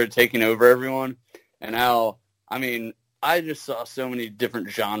and started taking over everyone, and how, I mean, I just saw so many different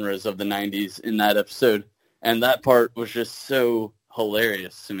genres of the 90s in that episode, and that part was just so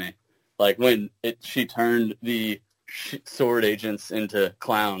hilarious to me. Like, when she turned the sword agents into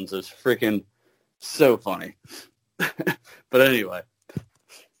clowns, it was freaking so funny. But anyway.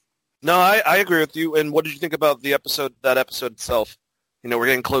 No, I agree with you. And what did you think about that episode itself? You know, we're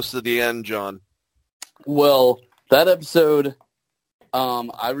getting close to the end, John. Well, that episode, I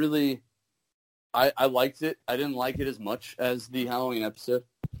liked it. I didn't like it as much as the Halloween episode.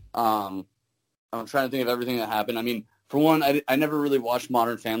 I'm trying to think of everything that happened. I mean, for one, I never really watched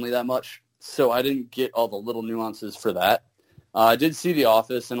Modern Family that much, so I didn't get all the little nuances for that. I did see The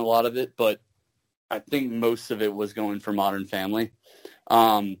Office and a lot of it, but I think most of it was going for Modern Family.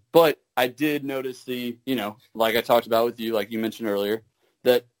 But I did notice like I talked about with you, like you mentioned earlier,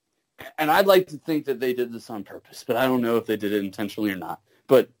 that, and I'd like to think that they did this on purpose, but I don't know if they did it intentionally or not.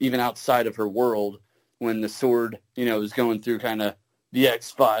 But even outside of her world, when the sword, is going through kind of the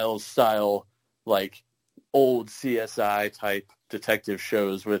X-Files style, like old CSI type detective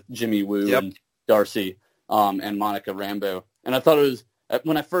shows with Jimmy Woo and Darcy, and Monica Rambeau. And I thought it was,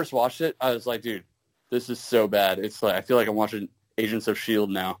 when I first watched it, I was like, dude, this is so bad. It's like, I feel like I'm watching Agents of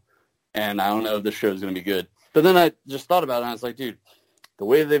S.H.I.E.L.D. now, and I don't know if this show is going to be good. But then I just thought about it, and I was like, dude, the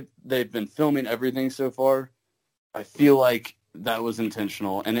way they've been filming everything so far, I feel like that was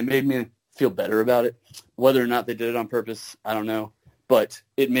intentional, and it made me feel better about it. Whether or not they did it on purpose, I don't know, but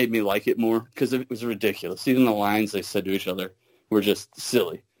it made me like it more, because it was ridiculous. Even the lines they said to each other were just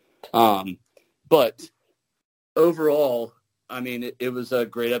silly. But overall, I mean, it was a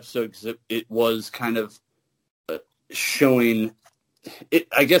great episode, because it was kind of showing it.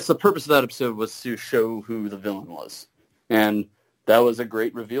 I guess the purpose of that episode was to show who the villain was, and that was a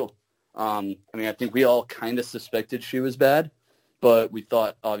great reveal. I mean, I think we all kind of suspected she was bad, but we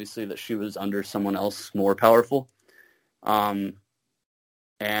thought, obviously, that she was under someone else more powerful.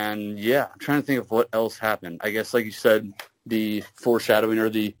 And, yeah, I'm trying to think of what else happened. I guess, like you said, the foreshadowing or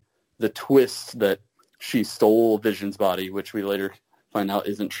the twist that she stole Vision's body, which we later find out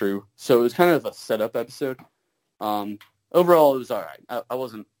isn't true. So it was kind of a setup episode. Overall, it was all right. I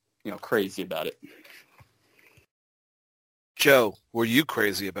wasn't, crazy about it. Joe, were you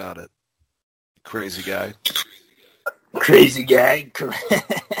crazy about it? Crazy guy. Crazy guy.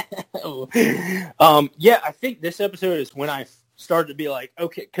 Yeah, I think this episode is when I started to be like,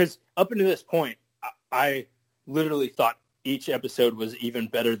 okay, because up until this point, I literally thought each episode was even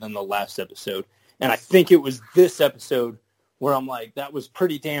better than the last episode. And I think it was this episode where I'm like, that was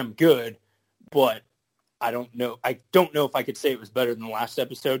pretty damn good, but I don't know if I could say it was better than the last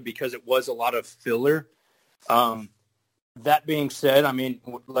episode because it was a lot of filler. That being said, I mean,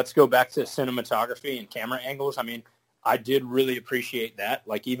 let's go back to cinematography and camera angles. I mean, I did really appreciate that.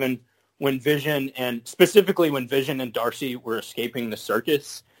 Like even when Vision and Darcy were escaping the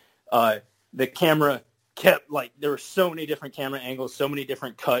circus, the camera kept there were so many different camera angles, so many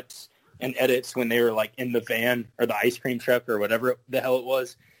different cuts and edits when they were like in the van or the ice cream truck or whatever the hell it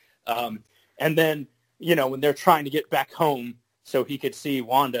was. And then, when they're trying to get back home so he could see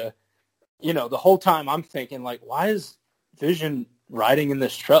Wanda, the whole time I'm thinking like, why is Vision riding in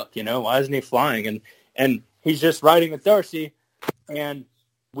this truck? Why isn't he flying? And he's just riding with Darcy. And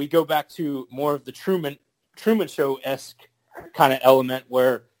we go back to more of the Truman Show-esque kind of element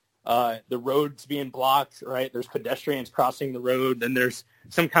where the road's being blocked, right? There's pedestrians crossing the road. Then there's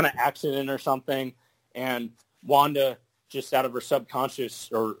some kind of accident or something. And Wanda, just out of her subconscious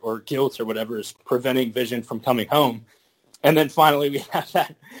or guilt or whatever, is preventing Vision from coming home. And then finally we have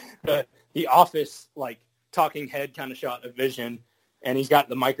that, the Office, talking head kind of shot of Vision, and he's got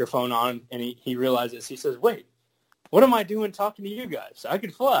the microphone on, and he realizes, he says, wait, what am I doing talking to you guys? I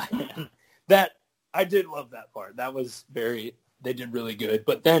could fly. That, I did love that part. That was they did really good.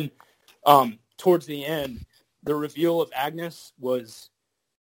 But then towards the end, the reveal of Agnes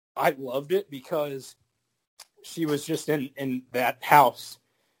I loved it because she was just in that house,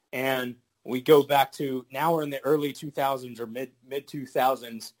 and we go back to, now we're in the early 2000s or mid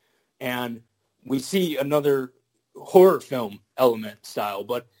 2000s, and we see another horror film element style,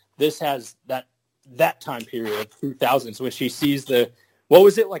 but this has that time period of 2000s when she sees what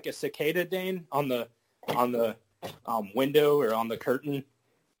was it, like a cicada, Dane, on the window or on the curtain,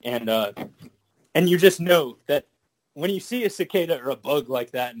 and you just know that when you see a cicada or a bug like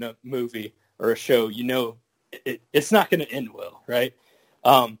that in a movie or a show, it's not going to end well, right?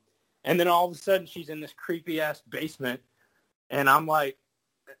 And then all of a sudden she's in this creepy ass basement, and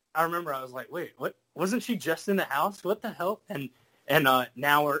I remember I was like, wait, what? Wasn't she just in the house? What the hell? And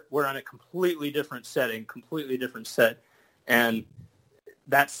now we're on a completely different setting, completely different set. And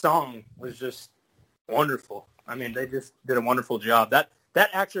that song was just wonderful. I mean, they just did a wonderful job. That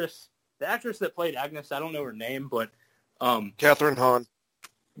actress, the actress that played Agnes, I don't know her name, but Catherine Hahn.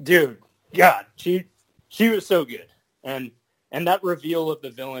 Dude, God, she was so good. And that reveal of the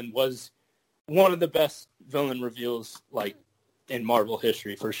villain was one of the best villain reveals in Marvel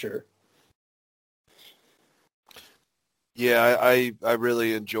history for sure. Yeah, I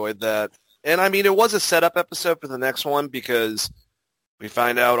really enjoyed that. And I mean, it was a setup episode for the next one because we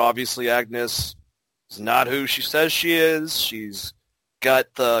find out obviously Agnes is not who she says she is. She's got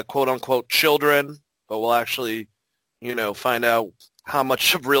the quote-unquote children, but we'll actually, find out how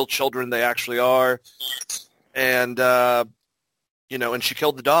much of real children they actually are. And, and she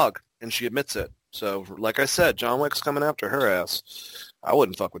killed the dog, and she admits it. So, like I said, John Wick's coming after her ass. I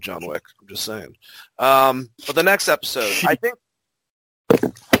wouldn't fuck with John Wick. I'm just saying. But the next episode, I think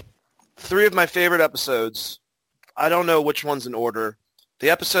 3 of my favorite episodes, I don't know which one's in order.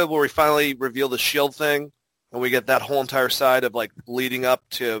 The episode where we finally reveal the S.H.I.E.L.D. thing, and we get that whole entire side of, leading up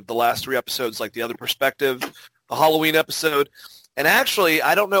to the last 3 episodes, the other perspective. The Halloween episode. And actually,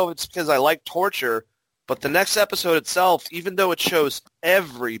 I don't know if it's because I like torture, but the next episode itself, even though it shows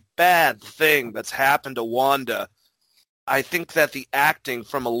every bad thing that's happened to Wanda, I think that the acting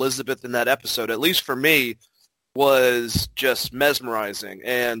from Elizabeth in that episode, at least for me, was just mesmerizing,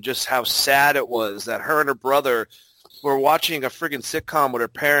 and just how sad it was that her and her brother were watching a friggin' sitcom with her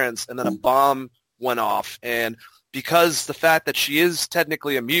parents, and then a bomb went off. And because the fact that she is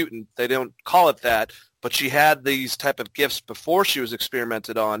technically a mutant, they don't call it that, but she had these type of gifts before she was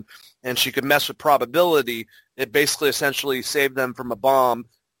experimented on, and she could mess with probability. It basically essentially saved them from a bomb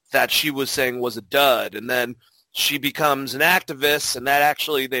that she was saying was a dud. And then she becomes an activist, and that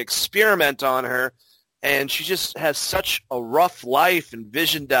actually they experiment on her, and she just has such a rough life, and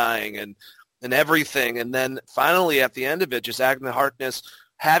Vision dying and everything. And then finally at the end of it, just Agnes Harkness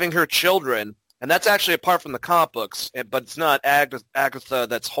having her children, and that's actually apart from the comic books, but it's not Agatha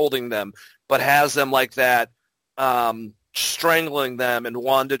that's holding them, but has them like that, strangling them and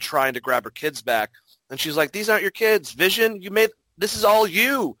Wanda trying to grab her kids back. And she's like, these aren't your kids. Vision, this is all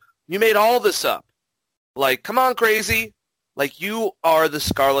you. You made all this up. Like, come on, crazy. Like, you are the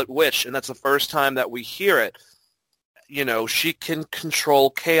Scarlet Witch, and that's the first time that we hear it. You know, she can control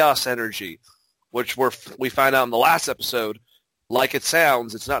chaos energy, which we find out in the last episode. Like it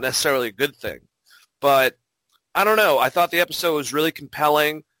sounds, it's not necessarily a good thing. But I don't know. I thought the episode was really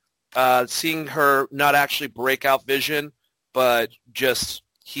compelling. Seeing her not actually break out Vision, but just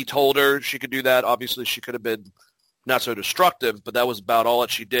he told her she could do that. Obviously, she could have been not so destructive, but that was about all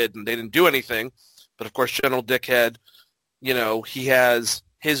that she did, and they didn't do anything. But, of course, General Dickhead, you know, he has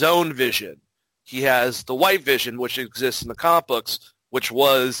his own vision. He has the White Vision, which exists in the comic books, which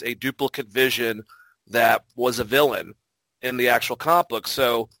was a duplicate Vision that was a villain in the actual comic book.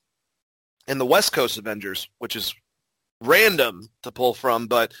 So in the West Coast Avengers, which is random to pull from,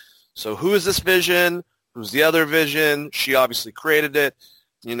 but so who is this Vision? Who's the other Vision? She obviously created it.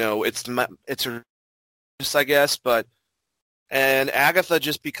 You know, it's her, I guess, but and Agatha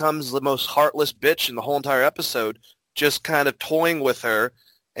just becomes the most heartless bitch in the whole entire episode, just kind of toying with her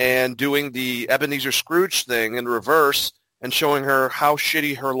and doing the Ebenezer Scrooge thing in reverse and showing her how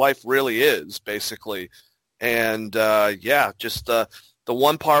shitty her life really is, basically. And, just the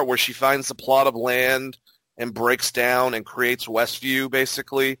one part where she finds the plot of land and breaks down and creates Westview,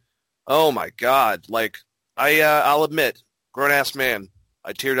 basically. Oh, my God. Like, I'll admit, grown-ass man,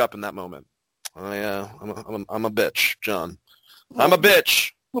 I teared up in that moment. I'm a bitch, John. I'm a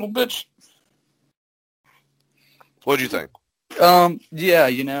bitch. Little bitch. What'd you think? Yeah,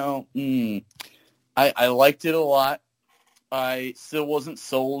 you know, I liked it a lot. I still wasn't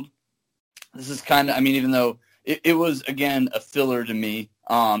sold. This is kind of, I mean, even though it was, again, a filler to me,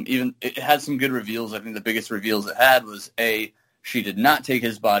 even it had some good reveals. I think the biggest reveals it had was, A, she did not take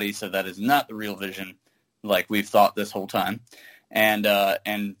his body, so that is not the real Vision, like we've thought this whole time. And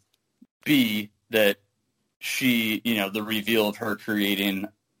B, that she, you know, the reveal of her creating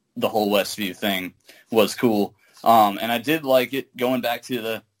the whole Westview thing was cool. And I did like it, going back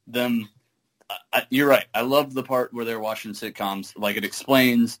to them. You're right. I loved the part where they're watching sitcoms. Like, it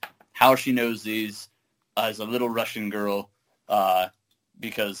explains how she knows these as a little Russian girl,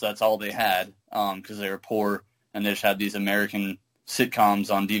 because that's all they had, because they were poor, and they just had these American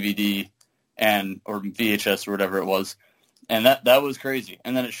sitcoms on DVD or VHS or whatever it was. And that was crazy.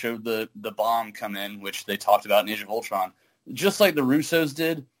 And then it showed the bomb come in, which they talked about in Age of Ultron. Just like the Russos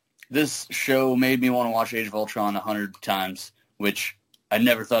did, this show made me want to watch Age of Ultron 100 times, which I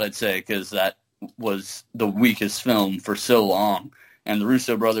never thought I'd say, because that was the weakest film for so long. And the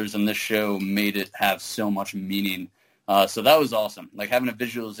Russo brothers in this show made it have so much meaning. So that was awesome. Like, having a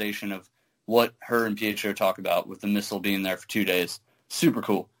visualization of what her and Pietro talk about with the missile being there for 2 days. Super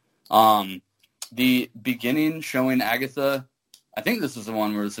cool. The beginning showing Agatha, I think this is the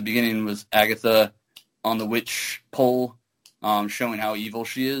one where the beginning was Agatha on the witch pole, showing how evil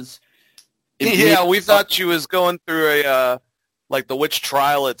she is. We thought she was going through like the witch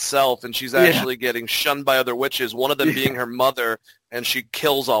trial itself, and she's actually getting shunned by other witches, one of them being her mother, and she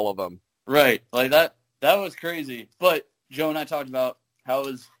kills all of them. Right. Like, that was crazy. But Joe and I talked about how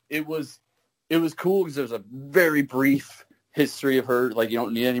it was cool because there's a very brief history of her. Like, you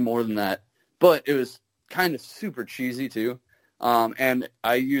don't need any more than that. But it was kind of super cheesy, too. And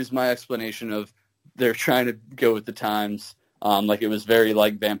I used my explanation of they're trying to go with the times. Like, it was very,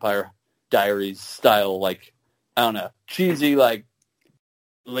 like, Vampire Diaries style, like, I don't know, cheesy, like,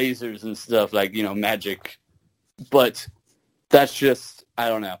 lasers and stuff, like, you know, magic. But that's just, I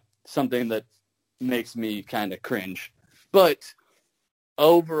don't know, something that makes me kind of cringe. But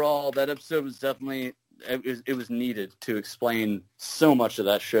overall, that episode was definitely, it was needed to explain so much of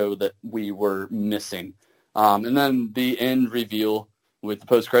that show that we were missing. And then the end reveal with the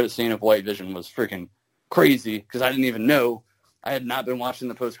post-credit scene of White Vision was freaking crazy, because I didn't even know. I had not been watching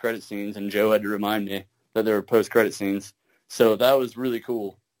the post-credit scenes, and Joe had to remind me that there were post-credit scenes. So that was really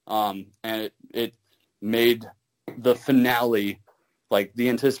cool. And it made the finale, like, the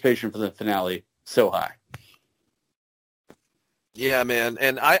anticipation for the finale so high. Yeah, man.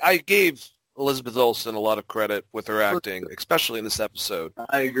 And I gave Elizabeth Olsen a lot of credit with her acting, especially in this episode.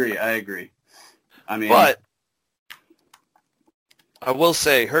 I agree. I mean, but I will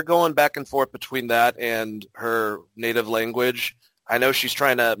say, her going back and forth between that and her native language, I know she's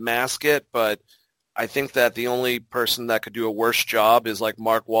trying to mask it, but I think that the only person that could do a worse job is, like,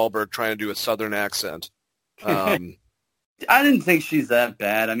 Mark Wahlberg trying to do a Southern accent. I didn't think she's that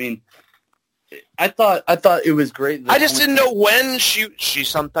bad. I mean, I thought it was great. I just didn't know when she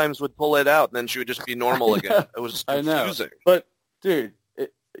sometimes would pull it out, and then she would just be normal again. It was confusing. I know. But, dude,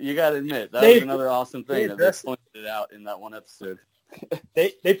 You got to admit, that They- was another awesome thing that they addressed- pointed it out in that one episode.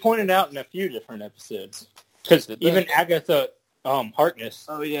 They pointed out in a few different episodes because Did they? even Agatha Harkness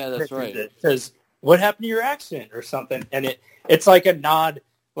Oh, yeah, that's right. says, "What happened to your accent?" or something, and it's like a nod.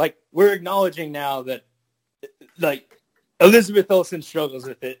 Like we're acknowledging now that like Elizabeth Olsen struggles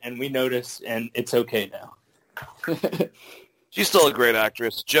with it, and we notice, and it's okay now. She's still a great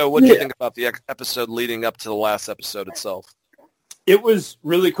actress. Joe, what do you Yeah. think about the episode leading up to the last episode itself? It was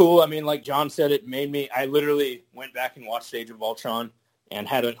really cool. I mean, like John said, it made me. I literally went back and watched Age of Ultron and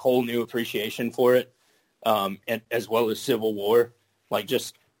had a whole new appreciation for it, and as well as Civil War. Like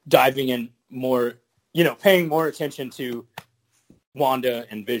just diving in more, paying more attention to Wanda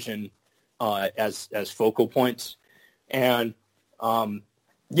and Vision as focal points, and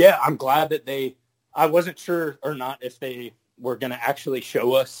yeah, I'm glad that I wasn't sure or not if they were going to actually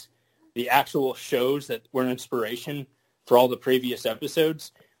show us the actual shows that were inspiration for all the previous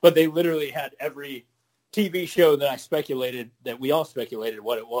episodes, but they literally had every TV show that we all speculated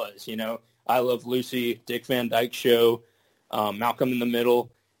what it was. I Love Lucy, Dick Van Dyke Show, Malcolm in the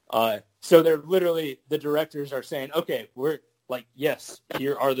Middle. So they're literally, the directors are saying, okay, we're like, yes,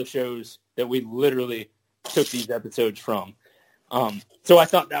 here are the shows that we literally took these episodes from. So I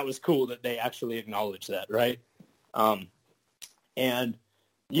thought that was cool that they actually acknowledged that, right? And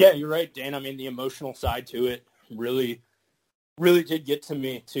yeah, you're right, Dan. I mean, the emotional side to it really did get to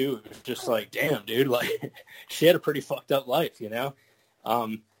me too. It was just like, damn, dude, like she had a pretty fucked up life,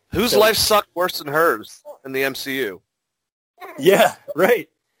 Whose So- life sucked worse than hers in the MCU? Yeah, right.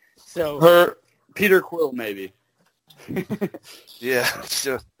 So Her Peter Quill, maybe. Yeah,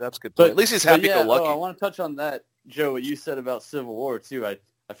 that's good. But At least he's but happy-go-lucky. I want to touch on that, Joe. What you said about Civil War too. I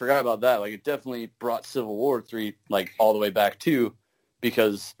forgot about that. Like, it definitely brought Civil War 3 like all the way back too,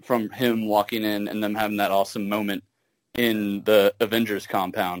 because from him walking in and them having that awesome moment in the Avengers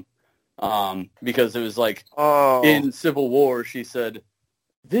compound. Because it was like in Civil War, she said,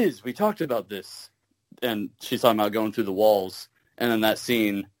 "Viz, we talked about this," and she's talking about going through the walls. And then that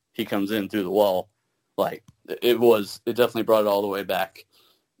scene, he comes in through the wall. Like, it definitely brought it all the way back.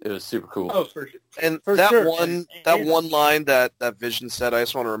 It was super cool. oh, for sure. And For that sure. one And- line that Vision said, I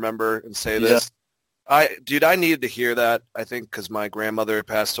just want to remember and say this. I needed to hear that, I think, because my grandmother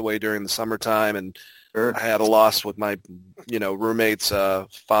passed away during the summertime, and Sure. I had a loss with my, roommate's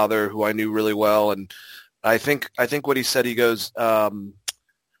father, who I knew really well. And I think what he said, he goes,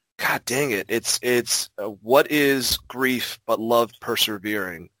 God dang it, it's what is grief but love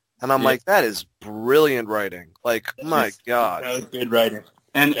persevering? And I'm Yeah. like, that is brilliant writing. Like, my God. That was good writing.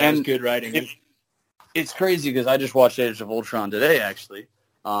 And That was good writing. it's crazy because I just watched Age of Ultron today, actually,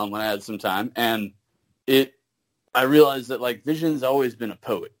 when I had some time, and I realized that like Vision's always been a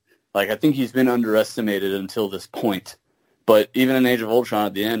poet. Like, I think he's been underestimated until this point. But even in Age of Ultron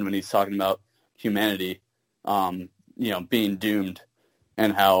at the end, when he's talking about humanity, being doomed,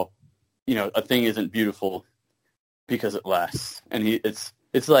 and how a thing isn't beautiful because it lasts, and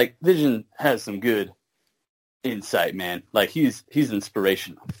it's like Vision has some good insight, man. Like, he's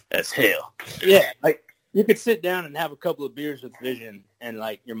inspirational as hell. Yeah, like you could sit down and have a couple of beers with Vision, and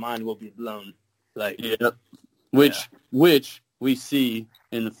like your mind will be blown. Like, Yep. Which we see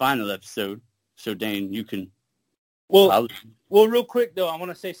in the final episode. So Dane, you can. well, real quick though, I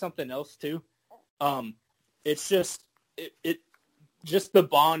want to say something else too. It's just just the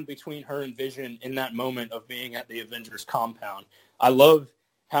bond between her and Vision in that moment of being at the Avengers compound. I love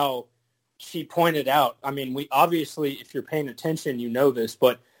how she pointed out. I mean, we obviously, if you're paying attention, you know this,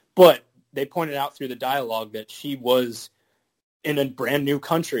 but they pointed out through the dialogue that she was in a brand new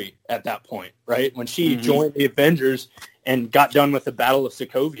country at that point, right? When she joined the Avengers and got done with the Battle of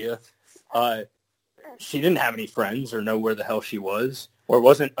Sokovia, she didn't have any friends or know where the hell she was, or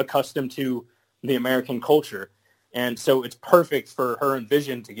wasn't accustomed to the American culture. And so it's perfect for her and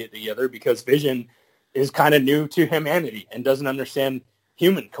Vision to get together because Vision is kind of new to humanity and doesn't understand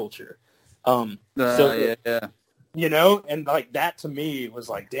human culture. Yeah. And like that to me was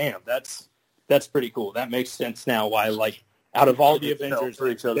like, damn, that's pretty cool. That makes sense now why, like, out of all the Avengers, for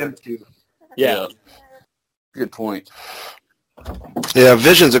each other. them two. Yeah. Good point. Yeah,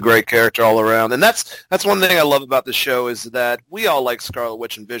 Vision's a great character all around, and that's one thing I love about the show is that we all like Scarlet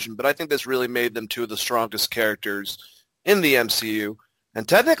Witch and Vision, but I think this really made them two of the strongest characters in the MCU. And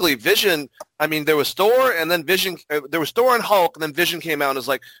technically, Vision, I mean, there was Thor, and then Vision, there was Thor and Hulk, and then Vision came out and was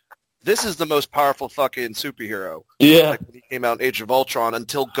like, this is the most powerful fucking superhero. Yeah. Like when he came out in Age of Ultron,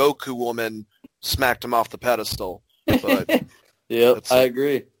 until Goku Woman smacked him off the pedestal. But Yep, That's I it.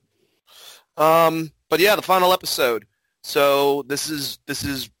 agree. But yeah, the final episode. So this is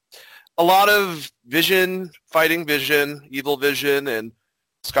a lot of Vision fighting Vision, evil Vision, and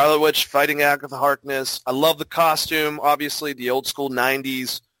Scarlet Witch fighting Agatha Harkness. I love the costume, obviously, the old school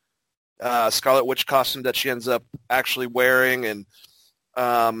 90s Scarlet Witch costume that she ends up actually wearing. And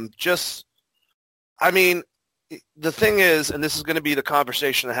the thing is, and this is going to be the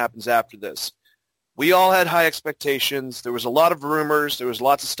conversation that happens after this, we all had high expectations. There was a lot of rumors. There was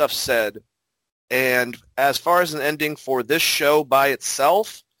lots of stuff said. And as far as an ending for this show by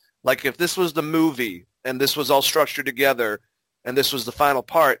itself, like if this was the movie and this was all structured together and this was the final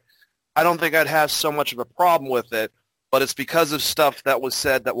part, I don't think I'd have so much of a problem with it. But it's because of stuff that was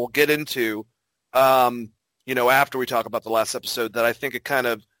said that we'll get into, after we talk about the last episode, that I think it kind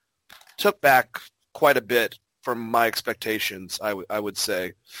of took back quite a bit from my expectations, I would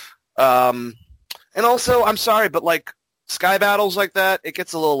say. And also, I'm sorry, but like sky battles like that, it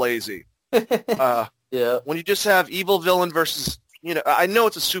gets a little lazy. Yeah. When you just have evil villain versus, I know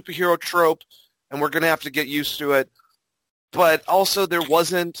it's a superhero trope, and we're going to have to get used to it. But also, there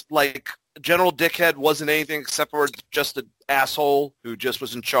wasn't, like, General Dickhead wasn't anything except for just an asshole who just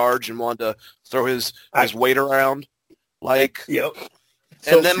was in charge and wanted to throw his weight around. Like, Yep.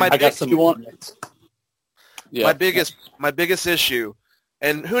 And then my biggest issue,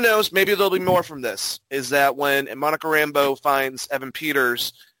 and who knows, maybe there'll be more from this, is that when Monica Rambeau finds Evan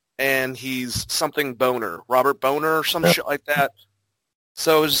Peters and he's something Boner, Robert Boner or some shit like that.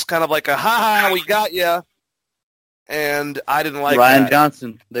 So it was just kind of like a, ha-ha, we got ya. And I didn't like Ryan that.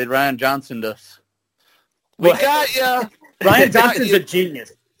 Johnson. They Ryan Johnsoned us. We got ya. Ryan Johnson's a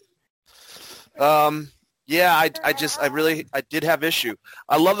genius. Yeah, I did have issue.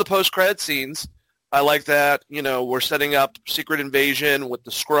 I love the post-credit scenes. I like that, we're setting up Secret Invasion with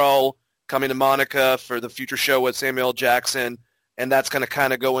the Skrull coming to Monica for the future show with Samuel L. Jackson, and that's going to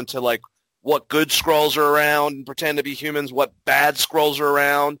kind of go into, like, what good Skrulls are around and pretend to be humans, what bad Skrulls are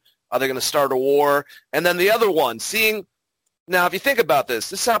around. Are they going to start a war? And then the other one, now if you think about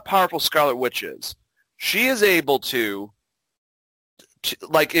this is how powerful Scarlet Witch is. She is able to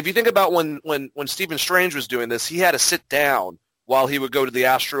like, if you think about when Stephen Strange was doing this, he had to sit down while he would go to the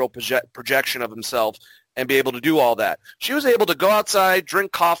astral projection of himself and be able to do all that. She was able to go outside,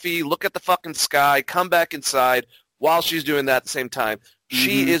 drink coffee, look at the fucking sky, come back inside while she's doing that at the same time. Mm-hmm.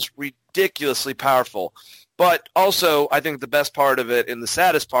 She is ridiculously powerful. But also, I think the best part of it and the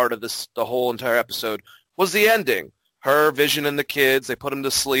saddest part of the whole entire episode was the ending. Her, Vision, and the kids, they put them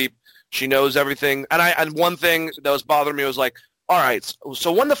to sleep. She knows everything. And one thing that was bothering me was like, all right,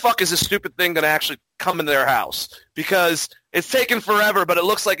 so when the fuck is this stupid thing going to actually come into their house? Because it's taken forever, but it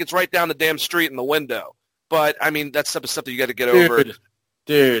looks like it's right down the damn street in the window. But, I mean, that's type of stuff that you got to get over.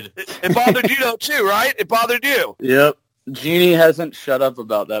 Dude. It bothered you, though, too, right? It bothered you. Yep. Jeannie hasn't shut up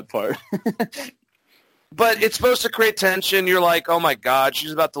about that part. But it's supposed to create tension. You're like, oh, my God,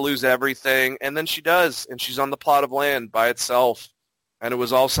 she's about to lose everything. And then she does, and she's on the plot of land by itself. And it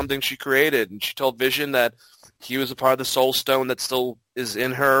was all something she created. And she told Vision that he was a part of the Soul Stone that still is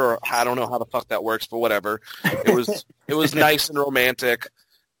in her. Or I don't know how the fuck that works, but whatever. It was nice and romantic.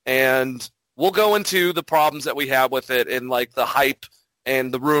 And we'll go into the problems that we have with it and, like, the hype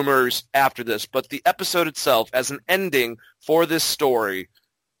and the rumors after this. But the episode itself, as an ending for this story,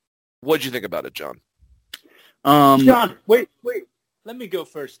 what'd you think about it, John? John, wait. Let me go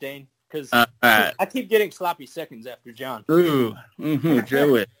first, Dane, because right. I keep getting sloppy seconds after John. Ooh,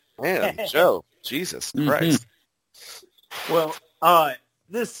 Joey. Man, Joe, Jesus Christ. Well,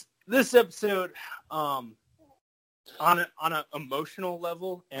 this episode, on an emotional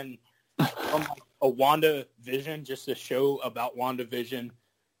level and from a WandaVision, just a show about WandaVision,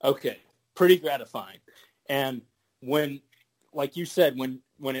 okay, pretty gratifying. And when, like you said, when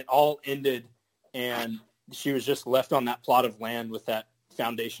it all ended and she was just left on that plot of land with that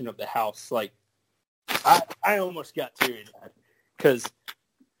foundation of the house, like, I almost got teary-eyed because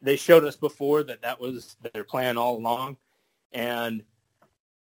they showed us before that was their plan all along. And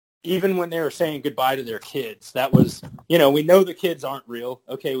even when they were saying goodbye to their kids, that was, we know the kids aren't real.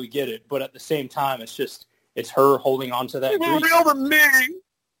 Okay, we get it. But at the same time, it's her holding on to that grief. Real to me.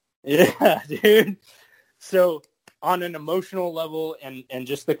 Yeah, dude. So on an emotional level and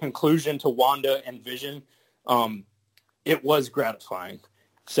just the conclusion to Wanda and Vision, it was gratifying.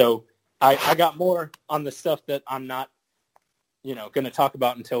 So I got more on the stuff that I'm not, going to talk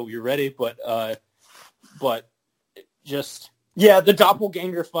about until you're ready. But just, yeah, the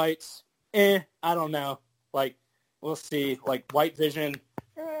doppelganger fights, I don't know. Like, we'll see. Like, White Vision,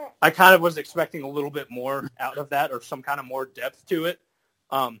 I kind of was expecting a little bit more out of that or some kind of more depth to it.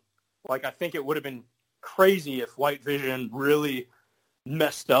 Like, I think it would have been crazy if White Vision really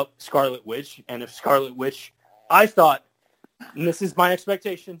messed up Scarlet Witch. And if Scarlet Witch, I thought, and this is my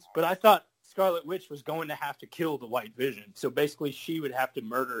expectations, but I thought Scarlet Witch was going to have to kill the White Vision. So basically she would have to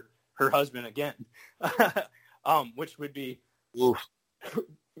murder her husband again, which would be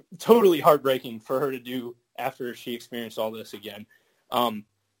totally heartbreaking for her to do after she experienced all this again.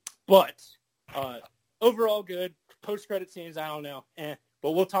 But overall good. Post-credit scenes, I don't know.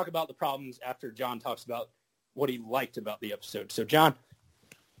 But we'll talk about the problems after John talks about what he liked about the episode. So, John.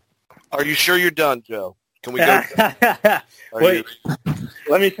 Are you sure you're done, Joe? Can we go? Wait,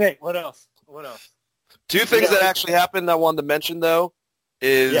 let me think. What else? Two things that actually happened I wanted to mention, though,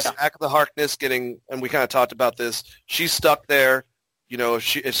 is Agatha Harkness getting, and we kind of talked about this, she's stuck there. You know,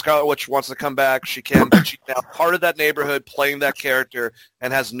 if Scarlet Witch wants to come back, she can, but she's now part of that neighborhood playing that character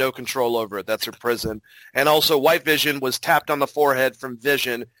and has no control over it. That's her prison. And also, White Vision was tapped on the forehead from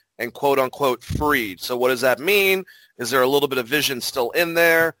Vision and quote-unquote freed. So what does that mean? Is there a little bit of Vision still in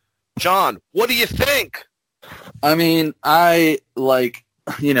there? John, what do you think? I mean, that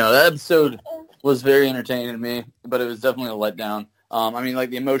episode was very entertaining to me, but it was definitely a letdown. I mean,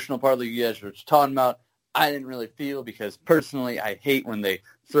 like the emotional part that you guys were talking about, I didn't really feel because personally I hate when they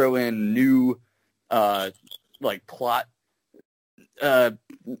throw in new plot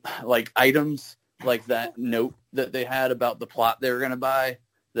items like that note that they had about the plot they were going to buy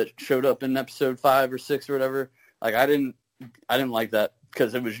that showed up in episode 5 or 6 or whatever. Like I didn't like that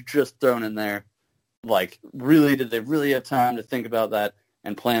because it was just thrown in there. Like really, did they really have time to think about that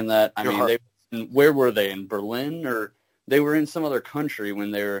and plan that? I mean, where were they, in Berlin, or they were in some other country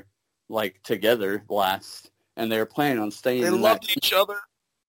when they were together last, and they were planning on staying. They in loved that. each other.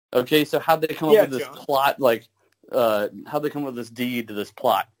 Okay, so how'd they come up with this plot? How'd they come up with this deed to this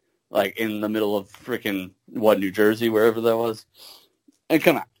plot? Like in the middle of freaking New Jersey, wherever that was. And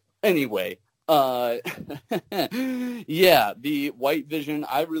come on. Anyway, yeah, the White Vision.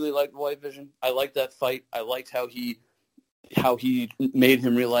 I really liked White Vision. I liked that fight. I liked how he made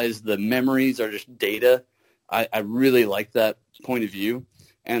him realize the memories are just data. I really liked that point of view.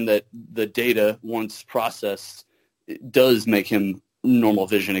 And that the data, once processed, it does make him normal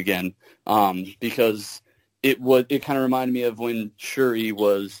vision again. Because it kind of reminded me of when Shuri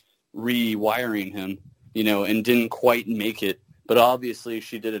was rewiring him, and didn't quite make it. But obviously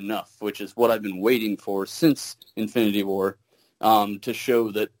she did enough, which is what I've been waiting for since Infinity War, to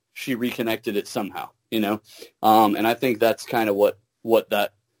show that she reconnected it somehow, And I think that's kind of what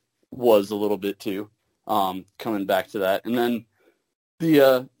that was a little bit too, coming back to that. And then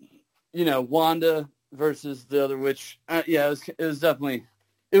the, Wanda versus the other witch, it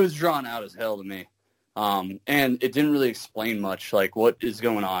was drawn out as hell to me. And it didn't really explain much, like, what is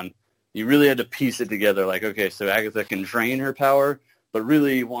going on. You really had to piece it together, like, okay, so Agatha can drain her power, but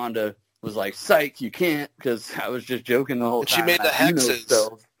really Wanda was like, psych, you can't, because I was just joking the whole time. She made the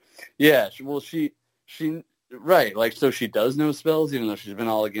hexes. Yeah, she, right, like, so she does know spells, even though she's been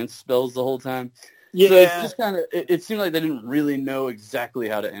all against spells the whole time. Yeah. So it's just kind of, it seemed like they didn't really know exactly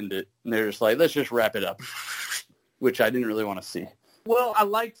how to end it. And they're just like, let's just wrap it up, which I didn't really want to see. Well, I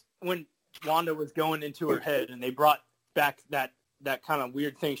liked when Wanda was going into her head and they brought back that kind of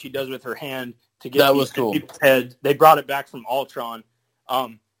weird thing she does with her hand to get that was cool. People's head. They brought it back from Ultron.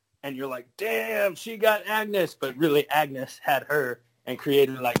 And you're like, damn, she got Agnes. But really, Agnes had her and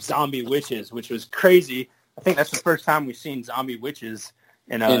created, like, zombie witches, which was crazy. I think that's the first time we've seen zombie witches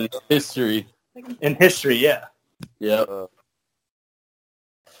in history. In history, yeah. Yeah.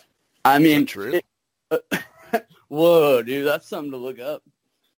 I mean, true. Whoa, dude, that's something to look up.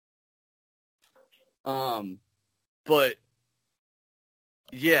 But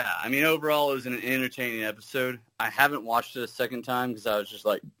yeah, I mean, overall, it was an entertaining episode. I haven't watched it a second time because I was just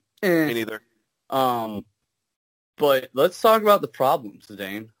like, Me neither. But let's talk about the problems,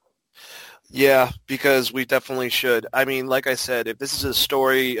 Dane. Yeah, because we definitely should. I mean, like I said, if this is a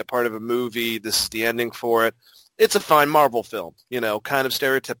story, a part of a movie, this is the ending for it, it's a fine Marvel film, kind of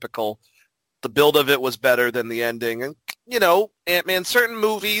stereotypical. The build of it was better than the ending. And, Ant-Man, certain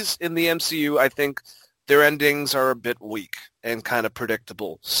movies in the MCU, I think their endings are a bit weak and kind of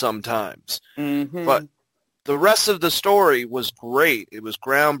predictable sometimes. Mm-hmm. But the rest of the story was great. It was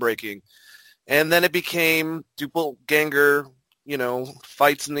groundbreaking. And then it became doppelganger,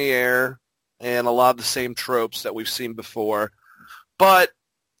 fights in the air, and a lot of the same tropes that we've seen before. But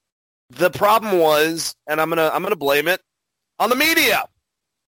the problem was, and I'm gonna blame it on the media.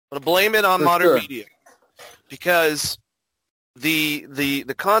 I'm gonna blame it on modern media because the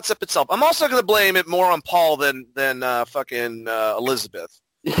concept itself. I'm also gonna blame it more on Paul than fucking Elizabeth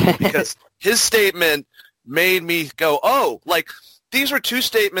because his statement made me go, oh, like. These were two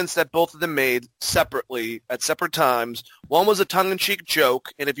statements that both of them made separately at separate times. One was a tongue-in-cheek joke,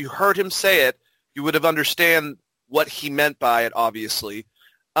 and if you heard him say it, you would have understand what he meant by it, obviously.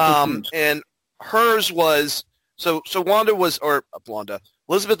 And hers was so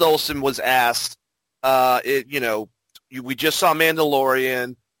Elizabeth Olsen was asked. We just saw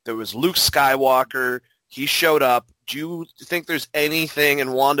Mandalorian. There was Luke Skywalker. He showed up. Do you think there's anything in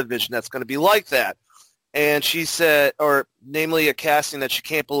WandaVision that's going to be like that? And she said, or namely a casting that she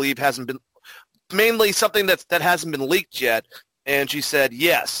can't believe hasn't been, mainly something that hasn't been leaked yet. And she said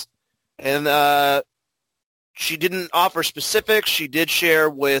yes. And she didn't offer specifics. She did share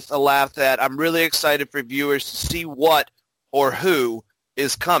with a laugh that I'm really excited for viewers to see what or who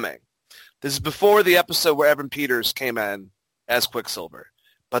is coming. This is before the episode where Evan Peters came in as Quicksilver.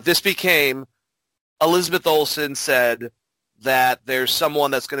 But this became, Elizabeth Olsen said that there's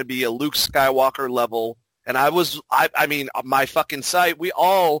someone that's going to be a Luke Skywalker level. And my fucking site, we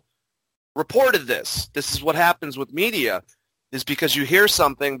all reported this. This is what happens with media, is because you hear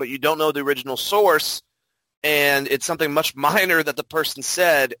something, but you don't know the original source, and it's something much minor that the person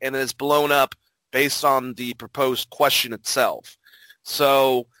said, and it is blown up based on the proposed question itself.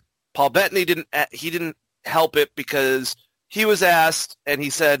 So Paul Bettany didn't help it because he was asked, and he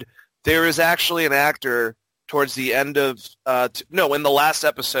said, there is actually an actor towards the end of, in the last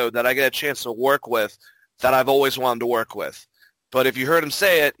episode that I get a chance to work with that I've always wanted to work with. But if you heard him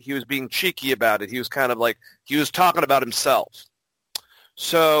say it, he was being cheeky about it. He was kind of like, he was talking about himself.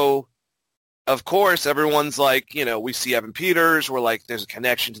 So, of course, everyone's like, we see Evan Peters. We're like, there's a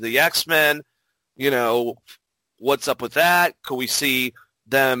connection to the X-Men. What's up with that? Could we see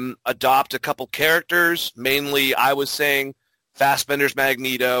them adopt a couple characters? Mainly, I was saying Fassbender's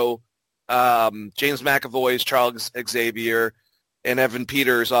Magneto, James McAvoy's Charles Xavier, and Evan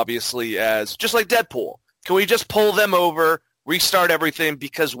Peters, obviously, as just like Deadpool. Can we just pull them over, restart everything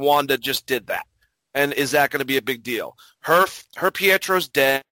because Wanda just did that? And is that going to be a big deal? Her Pietro's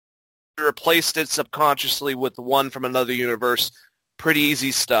dead. Replaced it subconsciously with the one from another universe. Pretty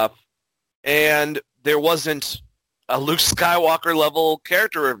easy stuff. And there wasn't a Luke Skywalker level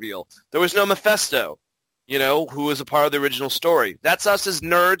character reveal. There was no Mephisto, who was a part of the original story. That's us as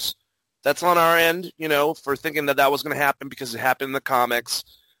nerds. That's on our end, for thinking that was going to happen because it happened in the comics.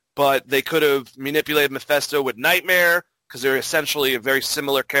 But they could have manipulated Mephisto with Nightmare because they're essentially a very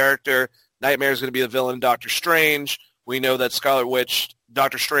similar character. Nightmare is going to be the villain in Doctor Strange. We know that Scarlet Witch,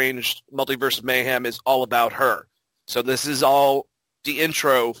 Doctor Strange, Multiverse of Mayhem is all about her. So this is all the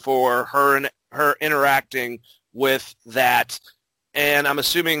intro for her and her interacting with that. And I'm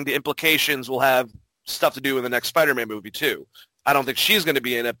assuming the implications will have stuff to do with the next Spider-Man movie too. I don't think she's going to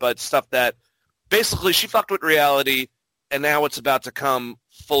be in it, but stuff that basically she fucked with reality and now it's about to come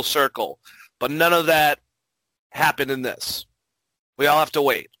full circle. But none of that happened in this. We all have to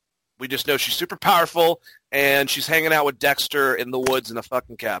wait. We just know she's super powerful, and she's hanging out with Dexter in the woods in a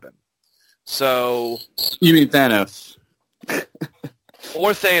fucking cabin. So... You mean Thanos?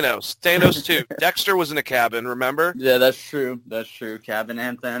 Or Thanos. Thanos, too. Dexter was in a cabin, remember? Yeah, that's true. That's true. Cabin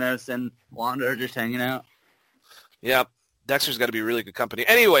and Thanos and Wanda are just hanging out. Yep. Dexter's got to be really good company.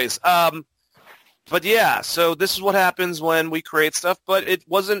 Anyways, but yeah, so this is what happens when we create stuff, but it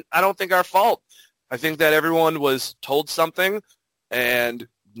wasn't, I don't think, our fault. I think that everyone was told something, and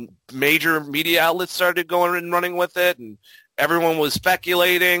major media outlets started going and running with it, and everyone was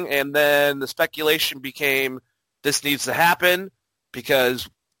speculating, and then the speculation became this needs to happen because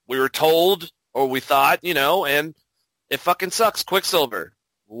we were told or we thought, and it fucking sucks. Quicksilver.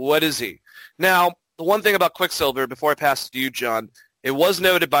 What is he? Now, the one thing about Quicksilver, before I pass it to you, John, it was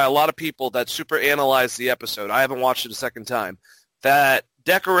noted by a lot of people that super analyzed the episode. I haven't watched it a second time. That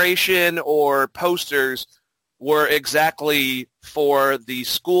decoration or posters were exactly for the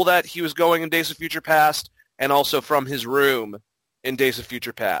school that he was going in Days of Future Past and also from his room in Days of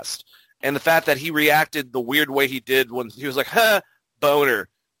Future Past. And the fact that he reacted the weird way he did when he was like, boner.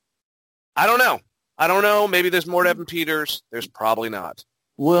 I don't know. Maybe there's more to Evan Peters. There's probably not.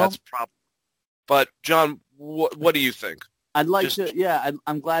 Well, that's But, John, what do you think? I'd like to, yeah,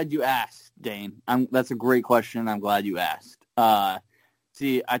 I'm glad you asked, Dane. That's a great question. I'm glad you asked.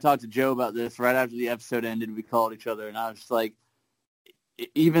 See, I talked to Joe about this right after the episode ended. We called each other, and I was just like,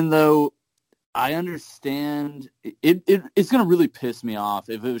 even though I understand, it's going to really piss me off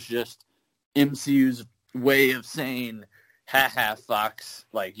if it was just MCU's way of saying, ha, Fox,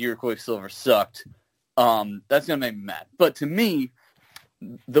 like, your Quicksilver sucked. That's going to make me mad. But to me,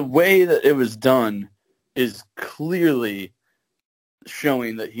 the way that it was done is clearly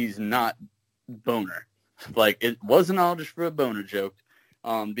showing that he's not boner. Like, it wasn't all just for a boner joke.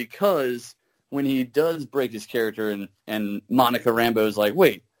 Because when he does break his character and Monica Rambeau is like,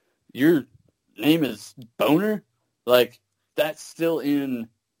 wait, your name is Boner? Like, that's still in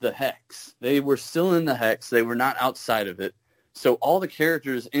the Hex. They were still in the Hex. They were not outside of it. So all the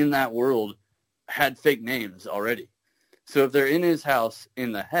characters in that world had fake names already. So if they're in his house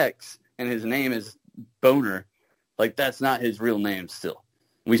in the Hex and his name is Boner, like that's not his real name still.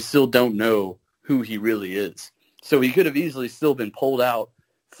 We still don't know who he really is. So he could have easily still been pulled out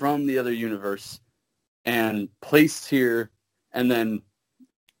from the other universe and placed here, and then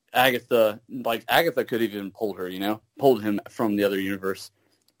Agatha could have even pulled him from the other universe,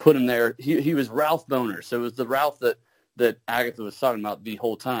 put him there. He was Ralph Boner. So it was the Ralph that Agatha was talking about the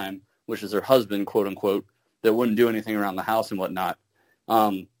whole time, which is her husband, quote unquote, that wouldn't do anything around the house and whatnot.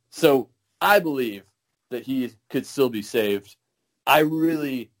 So I believe that he could still be saved. I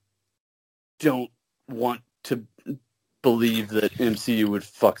really don't want to believe that MCU would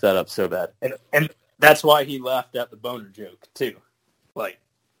fuck that up so bad. And that's why he laughed at the Boner joke, too. Like,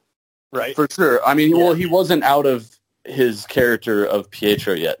 right? For sure. I mean, well, he wasn't out of his character of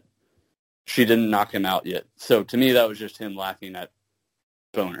Pietro yet. She didn't knock him out yet. So to me, that was just him laughing at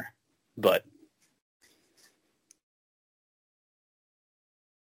Boner. But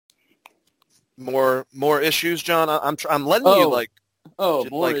more issues, John. I'm letting you like. Oh,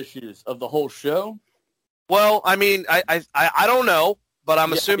 more like, issues of the whole show. Well, I mean, I don't know, but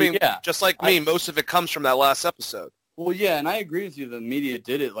I'm assuming, just like me, most of it comes from that last episode. Well, yeah, and I agree with you. The media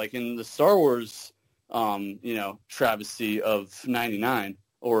did it, like in the Star Wars, travesty of '99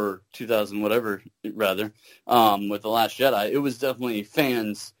 or 2000, whatever, rather, with The Last Jedi. It was definitely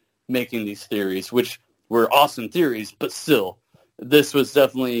fans making these theories, which were awesome theories, but still, this was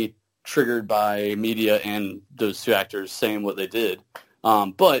definitely triggered by media and those two actors saying what they did.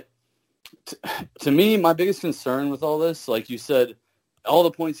 But to me, my biggest concern with all this, like you said, all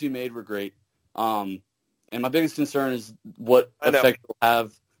the points you made were great. And my biggest concern is what effect it will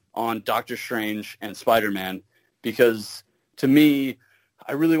have on Doctor Strange and Spider-Man, because to me,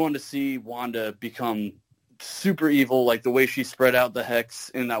 I really wanted to see Wanda become super evil, like the way she spread out the Hex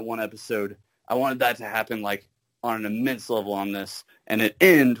in that one episode. I wanted that to happen like on an immense level on this, and it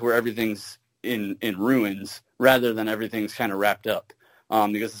end where everything's in ruins rather than everything's kind of wrapped up.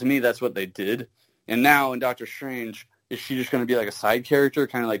 Because to me, that's what they did. And now in Doctor Strange, is she just going to be like a side character,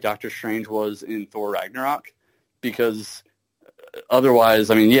 kind of like Doctor Strange was in Thor Ragnarok? Because otherwise,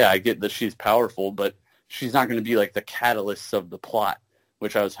 I mean, yeah, I get that she's powerful, but she's not going to be like the catalyst of the plot,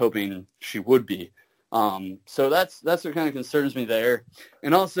 which I was hoping she would be. So that's what kind of concerns me there.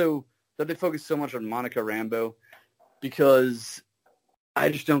 And also that they focus so much on Monica Rambeau, because I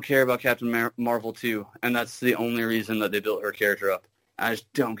just don't care about Captain Marvel 2, and that's the only reason that they built her character up. I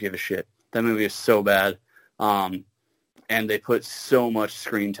just don't give a shit. That movie is so bad. And they put so much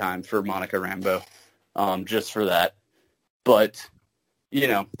screen time for Monica Rambeau just for that. But,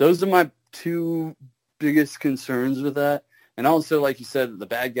 those are my two biggest concerns with that. And also, like you said, the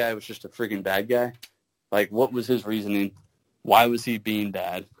bad guy was just a freaking bad guy. Like, what was his reasoning? Why was he being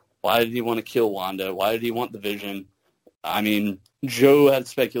bad? Why did he want to kill Wanda? Why did he want the Vision? I mean, Joe had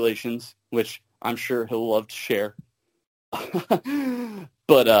speculations, which I'm sure he'll love to share.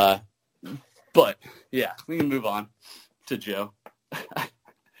 But yeah, we can move on to Joe.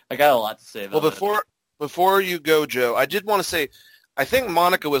 I got a lot to say about that. Before you go, Joe, I did want to say, I think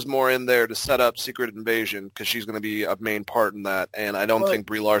Monica was more in there to set up Secret Invasion, because she's going to be a main part in that, and I don't think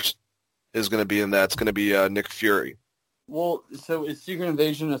Brie Larson is going to be in that. It's going to be Nick Fury. Well, so is Secret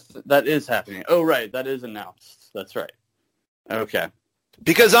Invasion, that is happening? Oh, right, that is announced. That's right. Okay.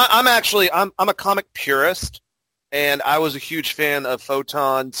 Because I'm a comic purist, and I was a huge fan of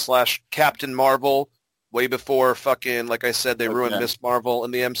Photon / Captain Marvel way before fucking, like I said, they ruined Miss Marvel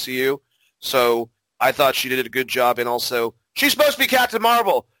in the MCU. So I thought she did a good job, and also she's supposed to be Captain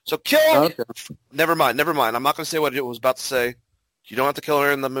Marvel. So kill her. Okay. Never mind. I'm not going to say what I was about to say. You don't have to kill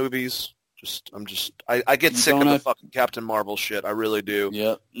her in the movies. I get sick of the fucking Captain Marvel shit. I really do.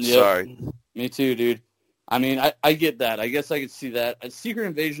 Yep. Sorry. Me too, dude. I mean, I get that. I guess I could see that. A Secret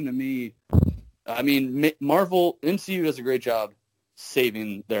Invasion to me, I mean, Marvel, MCU does a great job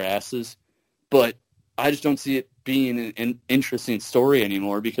saving their asses, but I just don't see it being an interesting story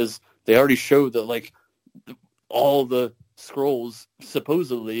anymore, because they already showed that, like, all the Skrulls,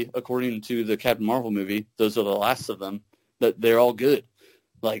 supposedly, according to the Captain Marvel movie, those are the last of them, that they're all good.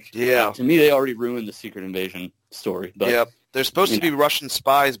 Like, to me, they already ruined the Secret Invasion story. But, yeah, they're supposed to be Russian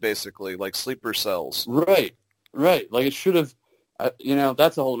spies, basically, like sleeper cells. Right. Like, it should have,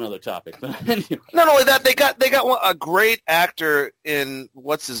 that's a whole other topic. But anyway. Not only that, they got a great actor in,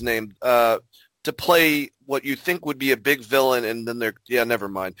 what's his name, to play what you think would be a big villain, and then never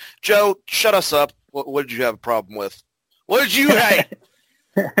mind. Joe, shut us up. What did you have a problem with? What did you hate?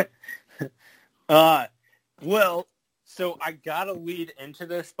 Well, so I got to lead into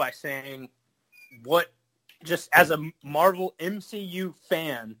this by saying just as a Marvel MCU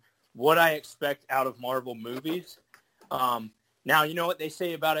fan, what I expect out of Marvel movies. Now, you know what they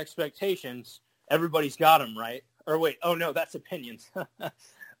say about expectations. Everybody's got them, right? Or wait, oh no, that's opinions.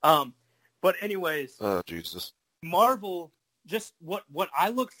 But anyways, Oh, Jesus. Marvel, just what I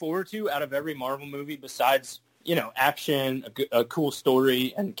look forward to out of every Marvel movie besides, action, a cool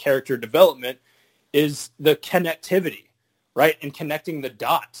story, and character development is the connectivity, right? And connecting the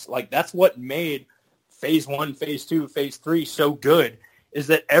dots. Like, that's what made Phase 1, Phase 2, Phase 3 so good, is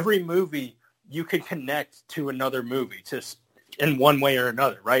that every movie you could connect to another movie in one way or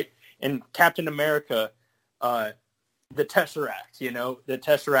another, right? In Captain America, the Tesseract, the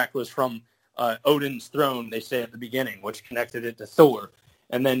Tesseract was from Odin's throne, they say at the beginning, which connected it to Thor.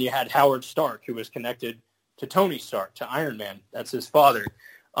 And then you had Howard Stark, who was connected to Tony Stark, to Iron Man. That's his father.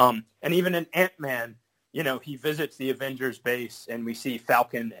 And even in Ant-Man, he visits the Avengers base, and we see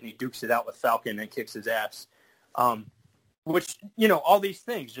Falcon, and he dukes it out with Falcon and kicks his ass. Which, all these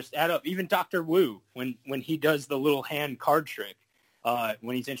things just add up. Even Dr. Wu, when he does the little hand card trick,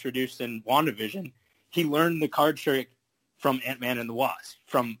 when he's introduced in WandaVision, he learned the card trick from Ant-Man and the Wasp,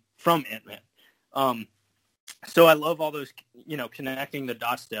 from Ant-Man. So I love all those, connecting the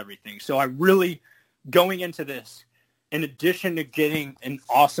dots to everything. So I really, going into this, in addition to getting an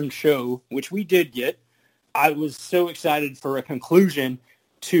awesome show, which we did get, I was so excited for a conclusion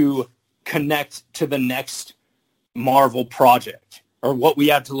to connect to the next Marvel project, or what we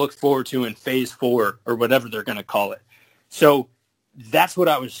have to look forward to in Phase 4, or whatever they're going to call it. So that's what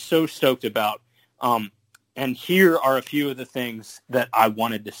I was so stoked about. And here are a few of the things that I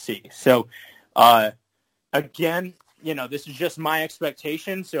wanted to see. So, again, this is just my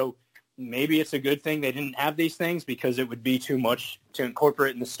expectation. So maybe it's a good thing they didn't have these things, because it would be too much to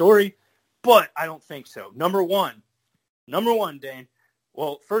incorporate in the story. But I don't think so. Number one, Dane.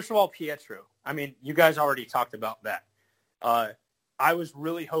 Well, first of all, Pietro. I mean, you guys already talked about that. I was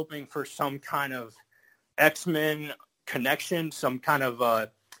really hoping for some kind of X-Men connection, some kind of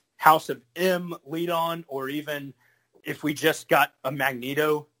House of M lead on, or even if we just got a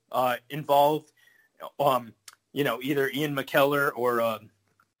Magneto involved, either Ian McKellen or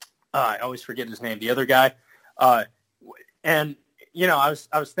I always forget his name, the other guy. And I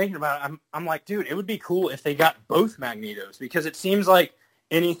was thinking about it. I'm like, dude, it would be cool if they got both Magnetos, because it seems like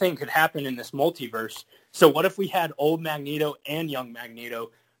anything could happen in this multiverse. So what if we had old Magneto and young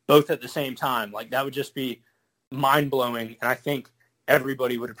Magneto both at the same time? Like, that would just be mind-blowing, and I think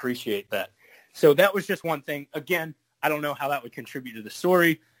everybody would appreciate that. So that was just one thing. Again, I don't know how that would contribute to the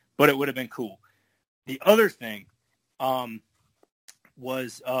story, but it would have been cool. The other thing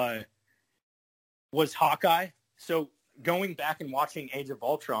was Hawkeye. So going back and watching Age of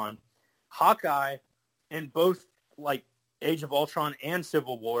Ultron, Hawkeye in both like Age of Ultron and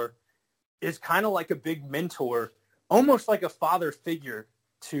Civil War is kind of like a big mentor, almost like a father figure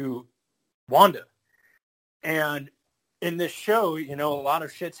to Wanda. And in this show, a lot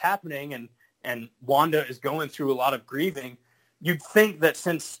of shit's happening, and Wanda is going through a lot of grieving. You'd think that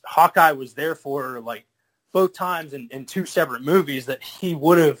since Hawkeye was there for her, like, both times in two separate movies, that he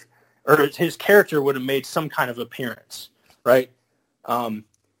would have, or his character would have made some kind of appearance, right?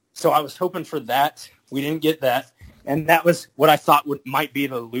 So I was hoping for that. We didn't get that. And that was what I thought might be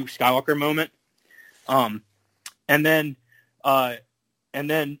the Luke Skywalker moment. And then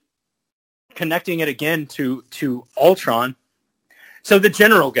connecting it again to Ultron. So the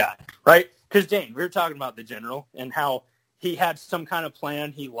general guy, right? Because, Dane, we were talking about the general and how he had some kind of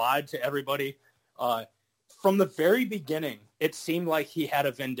plan. He lied to everybody. From the very beginning, it seemed like he had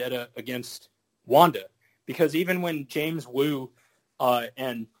a vendetta against Wanda. Because even when James Wu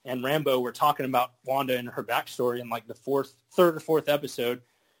and Rambo were talking about Wanda and her backstory in like the third or fourth episode,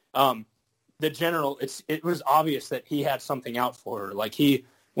 the general, it was obvious that he had something out for her. Like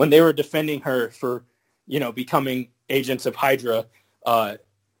when they were defending her for, becoming agents of Hydra,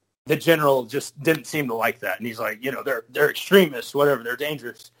 the general just didn't seem to like that. And he's like, they're extremists, whatever, they're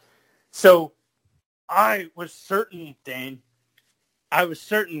dangerous. So I was certain, Dane,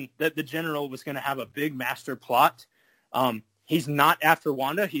 that the general was going to have a big master plot. He's not after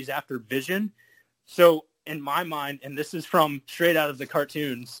Wanda. He's after Vision. So in my mind, and this is from straight out of the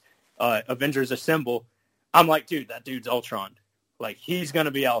cartoons, Avengers Assemble, I'm like, dude, that dude's Ultron. Like, he's going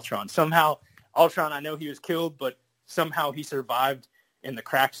to be Ultron. Somehow, Ultron, I know he was killed, but somehow he survived in the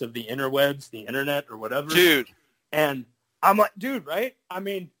cracks of the interwebs, the internet, or whatever. Dude. And I'm like, dude, right? I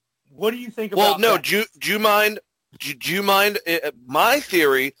mean, what do you think about that? Well, no, do you mind? Do you mind? My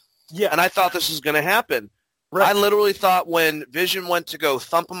theory, yeah, and I thought this was going to happen. Right. I literally thought when Vision went to go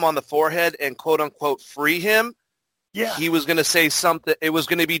thump him on the forehead and quote-unquote free him, yeah, he was going to say something. It was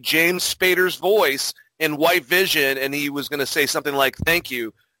going to be James Spader's voice in White Vision, and he was going to say something like, thank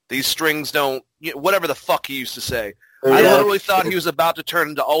you. These strings don't, whatever the fuck he used to say. I literally thought he was about to turn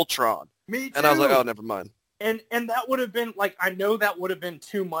into Ultron. Me too. And I was like, oh, never mind. And that would have been, like, I know that would have been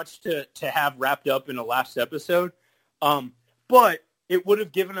too much to have wrapped up in the last episode. But it would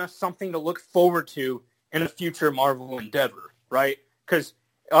have given us something to look forward to in a future Marvel endeavor, right? Because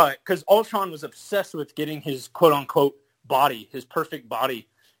Ultron was obsessed with getting his quote-unquote body, his perfect body.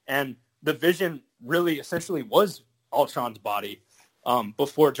 And the Vision really essentially was Ultron's body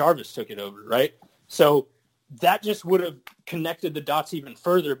before Jarvis took it over, right? So that just would have connected the dots even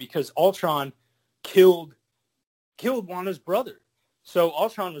further because Ultron killed Wanda's brother. So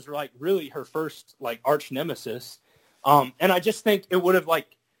Ultron was like really her first like arch nemesis. And I just think it would have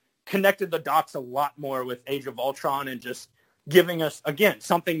like connected the dots a lot more with Age of Ultron and just giving us, again,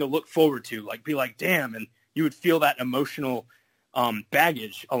 something to look forward to, like be like, damn, and you would feel that emotional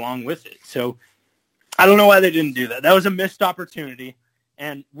baggage along with it. So I don't know why they didn't do that. That was a missed opportunity.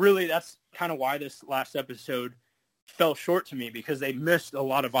 And really, that's kind of why this last episode fell short to me because they missed a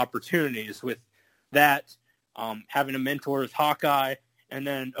lot of opportunities with that, having a mentor with Hawkeye, and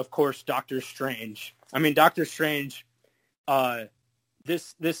then, of course, Doctor Strange. I mean, Doctor Strange,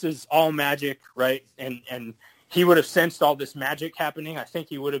 this is all magic, right? And he would have sensed all this magic happening. I think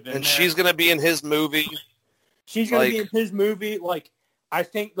he would have been And there. she's going to be in his movie. She's going to be in his movie. Like, I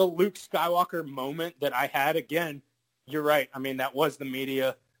think the Luke Skywalker moment that I had, again, you're right. I mean, that was the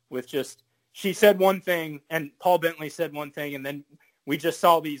media with just, she said one thing and Paul Bentley said one thing, and then we just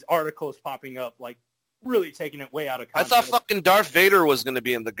saw these articles popping up, like really taking it way out of I context. thought fucking Darth Vader was going to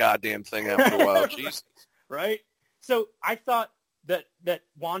be in the goddamn thing after a while. Jeez. Right? So I thought that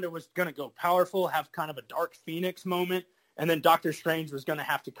Wanda was going to go powerful, have kind of a Dark Phoenix moment, and then Doctor Strange was going to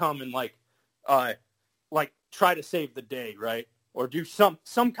have to come and like try to save the day, right? Or do some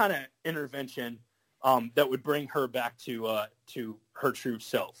kind of intervention that would bring her back to her true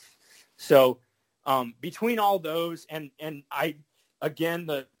self. So between all those and I, again,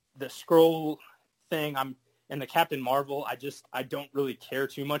 the Skrull thing, and the Captain Marvel, I don't really care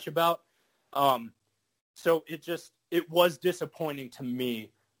too much about. So it was disappointing to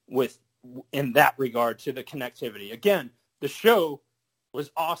me in that regard to the connectivity. Again, the show was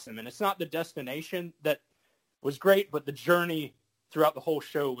awesome, and it's not the destination that was great, but the journey throughout the whole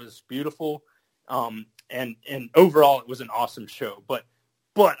show was beautiful. And overall, it was an awesome show. But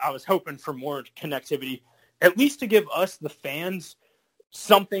I was hoping for more connectivity, at least to give us, the fans,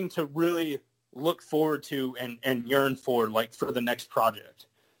 something to really look forward to and yearn for, like for the next project.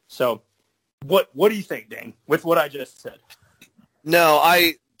 So what do you think, Dane, with what I just said? No,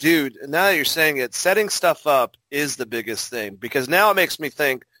 dude, now that you're saying it, setting stuff up is the biggest thing, because now it makes me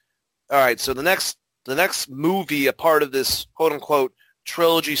think, all right, so the next movie, a part of this quote-unquote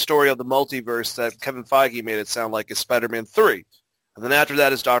trilogy story of the multiverse that Kevin Feige made it sound like, is Spider-Man 3. And then after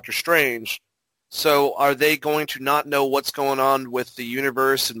that is Doctor Strange. So are they going to not know what's going on with the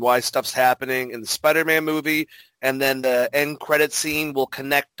universe and why stuff's happening in the Spider-Man movie? And then the end credit scene will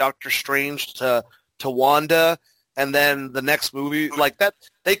connect Doctor Strange to Wanda. And then the next movie, like that,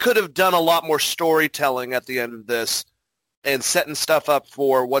 they could have done a lot more storytelling at the end of this and setting stuff up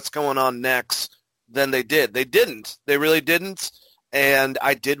for what's going on next than they did. They didn't. They really didn't. And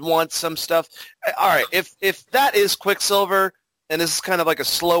I did want some stuff. All right, if that is Quicksilver, and this is kind of like a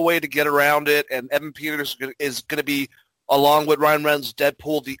slow way to get around it, and Evan Peters is going to be, along with Ryan Reynolds'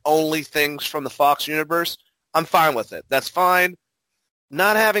 Deadpool, the only things from the Fox universe, I'm fine with it. That's fine.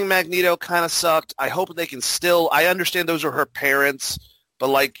 Not having Magneto kind of sucked. I hope they can still, I understand those are her parents, but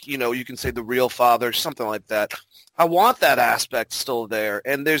like, you can say the real father, something like that. I want that aspect still there,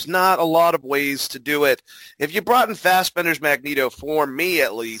 and there's not a lot of ways to do it. If you brought in Fassbender's Magneto, for me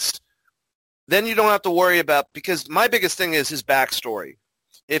at least, then you don't have to worry about, because my biggest thing is his backstory.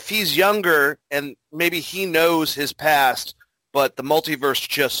 If he's younger and maybe he knows his past, but the multiverse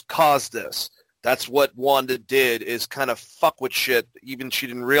just caused this. That's what Wanda did, is kind of fuck with shit, even she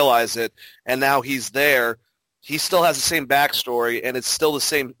didn't realize it, and now he's there. He still has the same backstory, and it's still the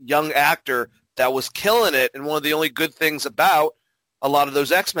same young actor that was killing it, and one of the only good things about a lot of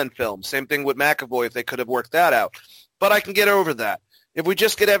those X-Men films. Same thing with McAvoy, if they could have worked that out. But I can get over that. If we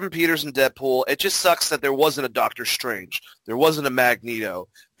just get Evan Peters and Deadpool, it just sucks that there wasn't a Doctor Strange. There wasn't a Magneto.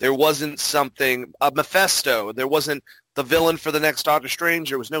 There wasn't a Mephisto. There wasn't the villain for the next Doctor Strange.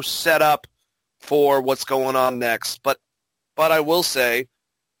 There was no setup for what's going on next. But I will say,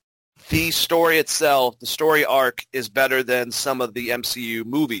 the story itself, the story arc, is better than some of the MCU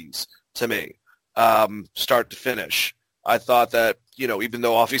movies to me, start to finish. I thought that, even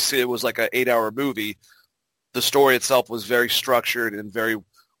though obviously it was like an 8-hour movie, the story itself was very structured and very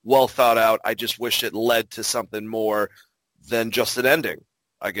well thought out. I just wish it led to something more than just an ending.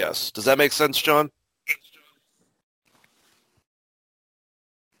 I guess. Does that make sense, John?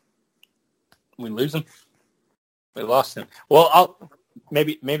 We lose him. We lost him. Well,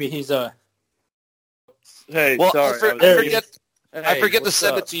 maybe he's Hey, Well, sorry. I forget to what's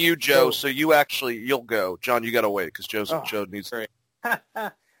send up? it to you, Joe. So you'll go. John, you got to wait because Joe needs. great.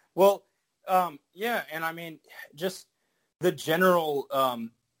 Well, yeah, and I mean, just the general,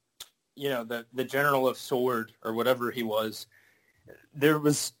 the general of Sword or whatever he was.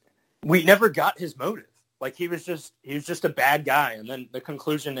 We never got his motive. Like he was just a bad guy, and then the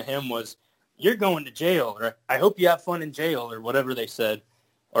conclusion to him was, "You're going to jail," or "I hope you have fun in jail," or whatever they said,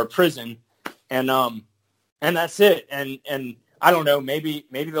 or prison, and that's it. And I don't know, maybe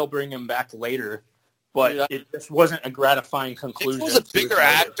they'll bring him back later. But it just wasn't a gratifying conclusion. If it was a bigger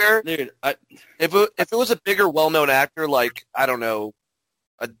actor, Dude, if it was a bigger, well-known actor, like, I don't know,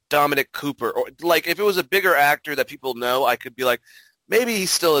 a Dominic Cooper, or like if it was a bigger actor that people know, I could be like, maybe he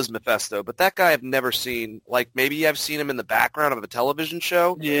still is Mephisto. But that guy I've never seen. Like, maybe I've seen him in the background of a television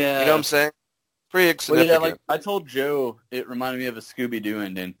show. yeah. You know what I'm saying? Pretty Well, insignificant. yeah, like I told Joe, it reminded me of a Scooby-Doo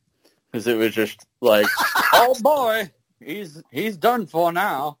ending because it was just like, oh boy, he's done for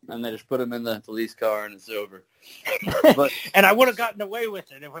now, and they just put him in the police car and it's over. But And I would have gotten away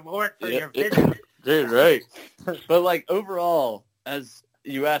with it if it weren't for your video. dude, right? But like overall, as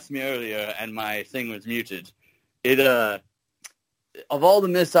you asked me earlier, and my thing was muted, it of all the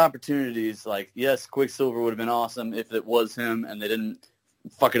missed opportunities, like yes, Quicksilver would have been awesome if it was him and they didn't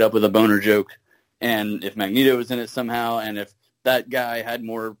fuck it up with a boner joke. And if Magneto was in it somehow, and if that guy had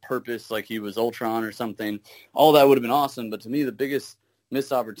more purpose, like he was Ultron or something, all that would have been awesome. But to me, the biggest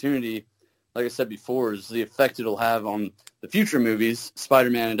missed opportunity, like I said before, is the effect it'll have on the future movies,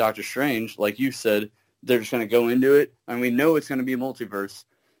 Spider-Man and Doctor Strange. Like you said, they're just going to go into it, and we know it's going to be a multiverse.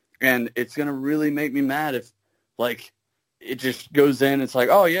 And it's going to really make me mad if, like, it just goes in, it's like,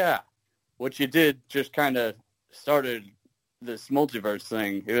 oh, yeah, what you did just kind of started this multiverse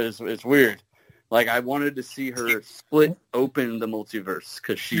thing. It's weird. Like, I wanted to see her split open the multiverse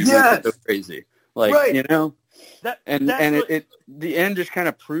because she's so crazy. Like, Right. you know? That's The end just kind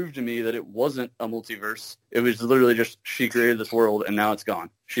of proved to me that it wasn't a multiverse. It was literally just she created this world and now it's gone.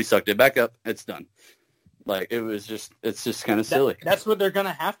 She sucked it back up. It's done. Like, it's just kind of silly. That's what they're going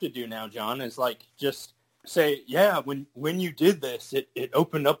to have to do now, John, is like just say, yeah, when you did this, it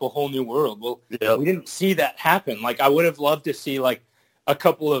opened up a whole new world. Well, Yep. we didn't see that happen. Like, I would have loved to see like a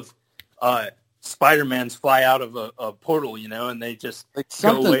couple of Spider-Mans fly out of a portal, you know, and they just Like go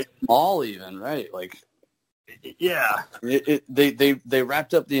something away. small even, right? Like, Yeah. they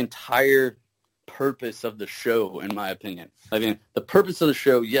wrapped up the entire purpose of the show, in my opinion. I mean, the purpose of the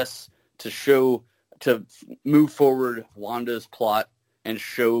show, yes, to move forward Wanda's plot and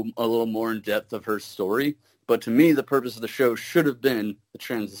show a little more in depth of her story. But to me, the purpose of the show should have been the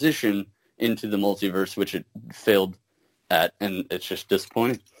transition into the multiverse, which it failed at, and it's just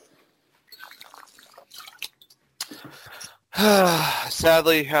disappointing.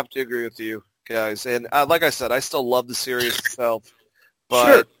 Sadly, have to agree with you guys. And like I said, I still love the series itself,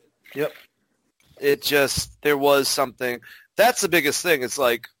 but Yep. it just, there was something. That's the biggest thing. It's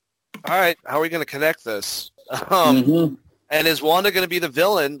like, all right, how are we going to connect this? Mhm. And is Wanda going to be the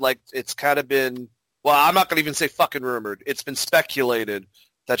villain? Like, it's kind of been, well, I'm not going to even say fucking rumored. It's been speculated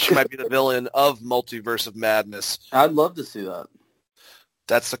that she might be the villain of Multiverse of Madness. I'd love to see that.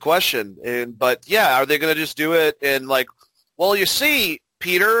 That's the question. But yeah, are they going to just do it and like, well, you see,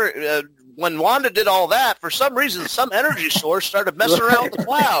 Peter, when Wanda did all that, for some reason, some energy source started messing around with the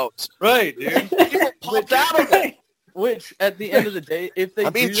clouds. Right, dude. People popped out of it. Which, at the end of the day, if they I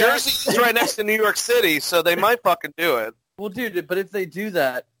mean, do Jersey is right next to New York City, so they might fucking do it. well, dude, but if they do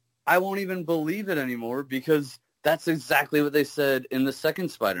that, I won't even believe it anymore because that's exactly what they said in the second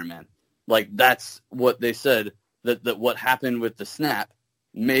Spider-Man. Like, that's what they said, that what happened with the snap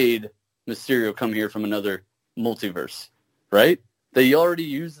made Mysterio come here from another multiverse, right? They already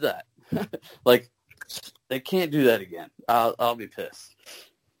used that. Like, they can't do that again. I'll be pissed.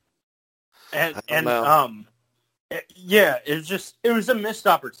 And I don't know. Yeah, it was a missed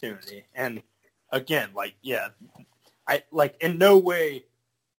opportunity. And again, like, yeah, I like in no way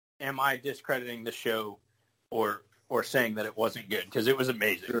am I discrediting the show or saying that it wasn't good because it was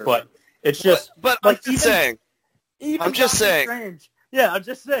amazing. Sure. But it's just But like, I'm just saying. even I'm just Doctor saying. Strange, yeah, I'm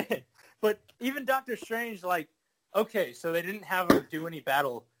just saying. But even Doctor Strange, like, okay, so they didn't have him do any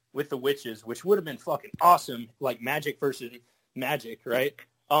battle with the witches, which would have been fucking awesome, like magic versus magic, right?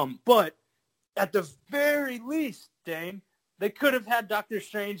 But at the very least, Dane, they could have had Doctor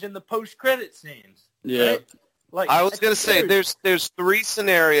Strange in the post-credit scenes. Yeah. Right? Like, I was at going the to say, very- there's three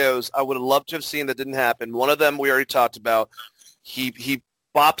scenarios I would have loved to have seen that didn't happen. One of them we already talked about. He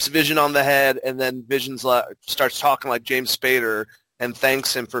bops Vision on the head, and then Vision's starts talking like James Spader and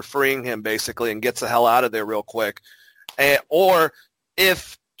thanks him for freeing him, basically, and gets the hell out of there real quick. Or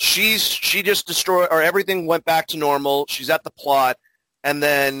if she just destroyed, or everything went back to normal, she's at the plot, and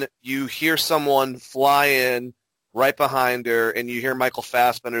then you hear someone fly in right behind her, and you hear Michael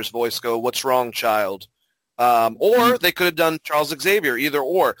Fassbender's voice go, "What's wrong, child?" Or they could have done Charles Xavier, either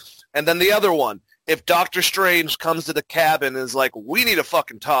or. And then the other one, if Doctor Strange comes to the cabin and is like, "We need to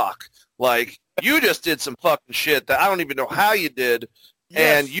fucking talk. Like, you just did some fucking shit that I don't even know how you did,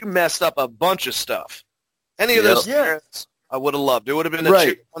 and you messed up a bunch of stuff." Any of those scenarios, I would have loved. It would have been a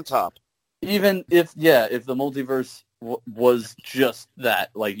cherry on top. Even if the multiverse was just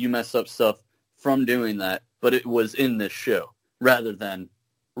that, like, you messed up stuff from doing that, but it was in this show rather than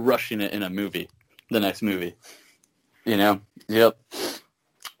rushing it in a movie, the next movie. You know? Yep.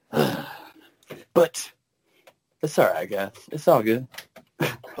 But it's all right, guys. It's all good.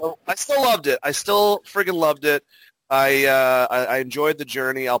 Oh, I still loved it. I still friggin' loved it. I enjoyed the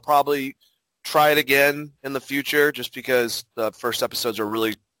journey. I'll probably try it again in the future just because the first episodes are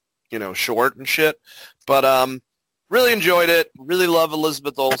really, short and shit. But really enjoyed it. Really love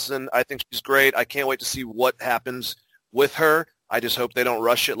Elizabeth Olsen. I think she's great. I can't wait to see what happens with her. I just hope they don't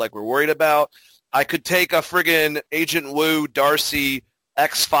rush it like we're worried about. I could take a friggin' Agent Wu, Darcy,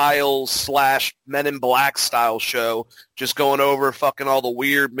 X-Files / Men in Black style show, just going over fucking all the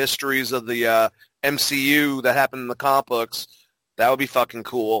weird mysteries of the MCU that happened in the comic books. That would be fucking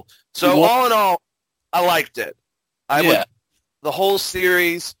cool. So all in all, I liked it. The whole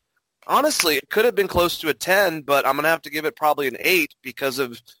series, honestly, it could have been close to a 10, but I'm going to have to give it probably an 8 because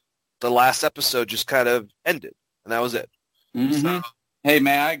of the last episode just kind of ended, and that was it. Mm-hmm. So, hey,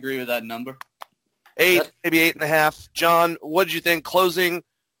 man, I agree with that number. 8, maybe 8.5. John, what did you think? Closing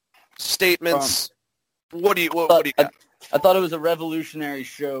statements. What do you got? I thought it was a revolutionary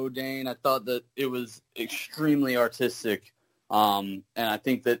show, Dane. I thought that it was extremely artistic. And I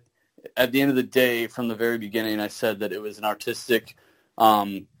think that at the end of the day, from the very beginning, I said that it was an artistic,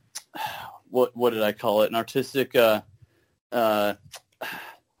 what did I call it? An artistic, I forgot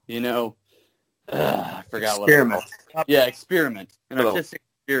experiment. What it was. Yeah, experiment. An artistic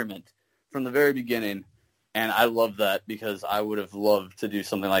experiment from the very beginning. And I love that because I would have loved to do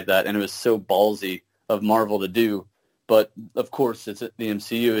something like that. And it was so ballsy of Marvel to do. But, of course, it's the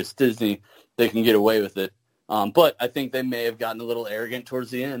MCU. It's Disney. They can get away with it. But I think they may have gotten a little arrogant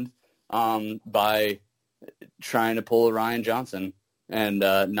towards the end by trying to pull a Rian Johnson and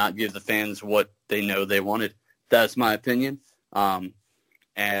not give the fans what they know they wanted. That's my opinion.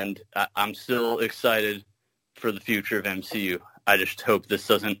 And I'm still excited for the future of MCU. I just hope this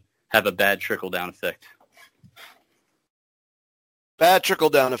doesn't have a bad trickle-down effect. Bad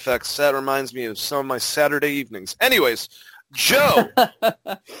trickle-down effects. That reminds me of some of my Saturday evenings. Anyways, Joe,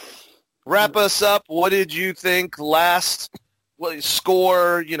 wrap us up. What did you think last? What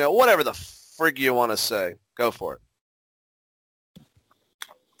score? Whatever the frig you want to say. Go for it.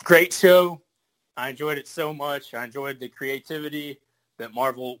 Great show. I enjoyed it so much. I enjoyed the creativity that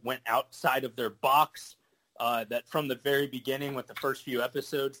Marvel went outside of their box. That from the very beginning with the first few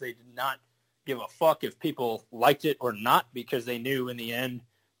episodes, they did not give a fuck if people liked it or not because they knew in the end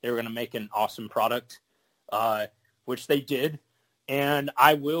they were going to make an awesome product, which they did. And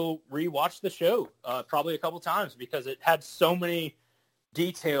I will rewatch the show probably a couple times because it had so many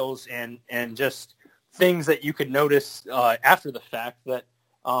details and just things that you could notice after the fact that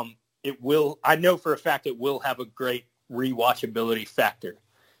it will. I know for a fact it will have a great rewatchability factor.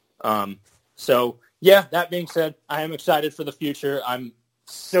 So, yeah, that being said, I am excited for the future. I'm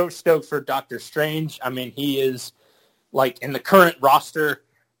so stoked for Doctor Strange. I mean, he is, like, in the current roster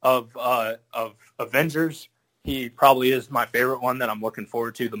of Avengers, he probably is my favorite one that I'm looking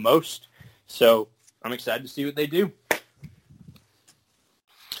forward to the most. So I'm excited to see what they do.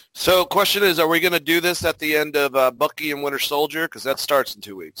 So question is, are we going to do this at the end of Bucky and Winter Soldier? Because that starts in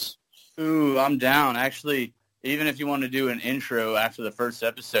 2 weeks. Ooh, I'm down. Actually, even if you want to do an intro after the first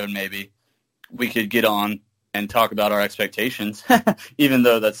episode, maybe we could get on and talk about our expectations, even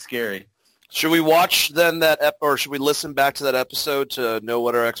though that's scary. Should we watch then or should we listen back to that episode to know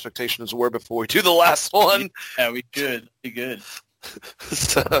what our expectations were before we do the last one? Yeah, we could. Be good.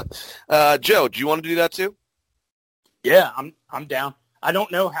 So, Joe, do you want to do that too? Yeah, I'm down. I don't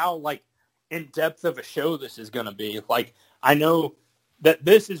know how, like, in-depth of a show this is going to be. Like, I know that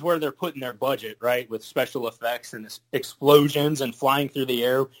this is where they're putting their budget, right, with special effects and explosions and flying through the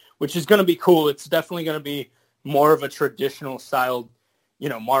air, which is going to be cool. It's definitely going to be more of a traditional style,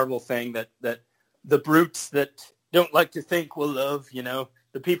 Marvel thing that the brutes that don't like to think will love,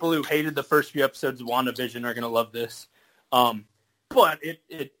 the people who hated the first few episodes of WandaVision are going to love this. but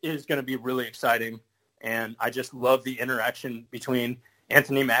it is going to be really exciting. And I just love the interaction between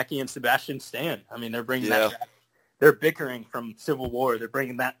Anthony Mackie and Sebastian Stan. I mean, they're bringing that back. They're bickering from Civil War. They're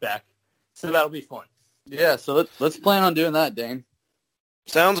bringing that back. So that'll be fun. Yeah, so let's plan on doing that, Dane.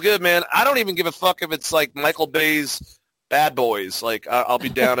 Sounds good, man. I don't even give a fuck if it's like Michael Bay's Bad Boys. Like, I'll be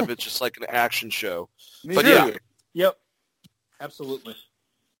down if it's just like an action show. But yeah. Yep. Absolutely.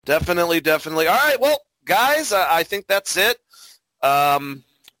 Definitely. All right, well, guys, I think that's it.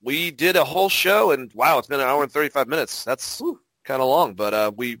 We did a whole show, and wow, it's been an hour and 35 minutes. That's kind of long,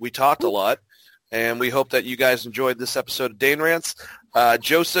 but we talked a lot, and we hope that you guys enjoyed this episode of Dane Rants.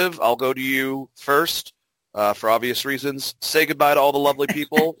 Joseph, I'll go to you first for obvious reasons. Say goodbye to all the lovely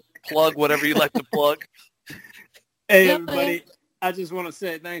people. Plug whatever you'd like to plug. Hey, everybody. I just want to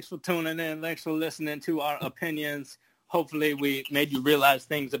say thanks for tuning in. Thanks for listening to our opinions. Hopefully we made you realize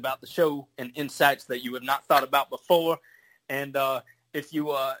things about the show and insights that you have not thought about before. And if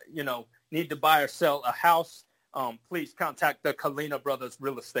you, need to buy or sell a house, please contact the Kalina Brothers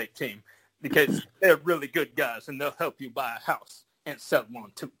real estate team because they're really good guys and they'll help you buy a house and sell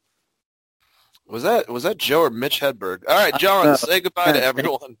one too. Was that Joe or Mitch Hedberg? All right, John, say goodbye to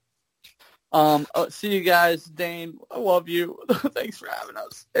everyone. See you guys, Dane. I love you. Thanks for having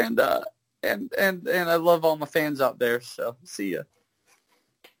us. And I love all my fans out there. So see ya.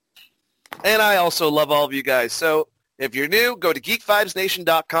 And I also love all of you guys. So if you're new, go to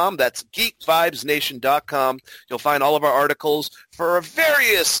geekvibesnation.com. That's geekvibesnation.com. You'll find all of our articles for a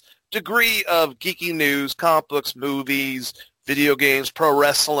various degree of geeky news, comic books, movies, video games, pro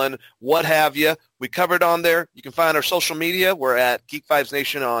wrestling, what have you. We covered on there. You can find our social media. We're at Geek Vibes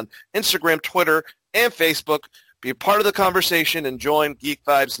Nation on Instagram, Twitter, and Facebook. Be a part of the conversation and join Geek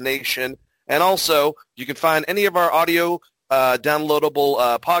Vibes Nation. And also, you can find any of our audio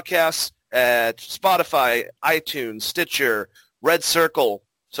downloadable podcasts at Spotify, iTunes, Stitcher, Red Circle.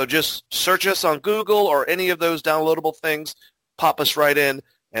 So just search us on Google or any of those downloadable things. Pop us right in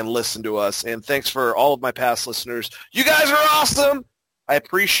and listen to us. And thanks for all of my past listeners. You guys are awesome. I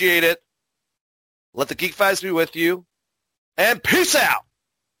appreciate it. Let the Geek Vibes be with you. And peace out.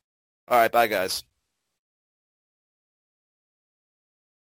 All right, bye, guys.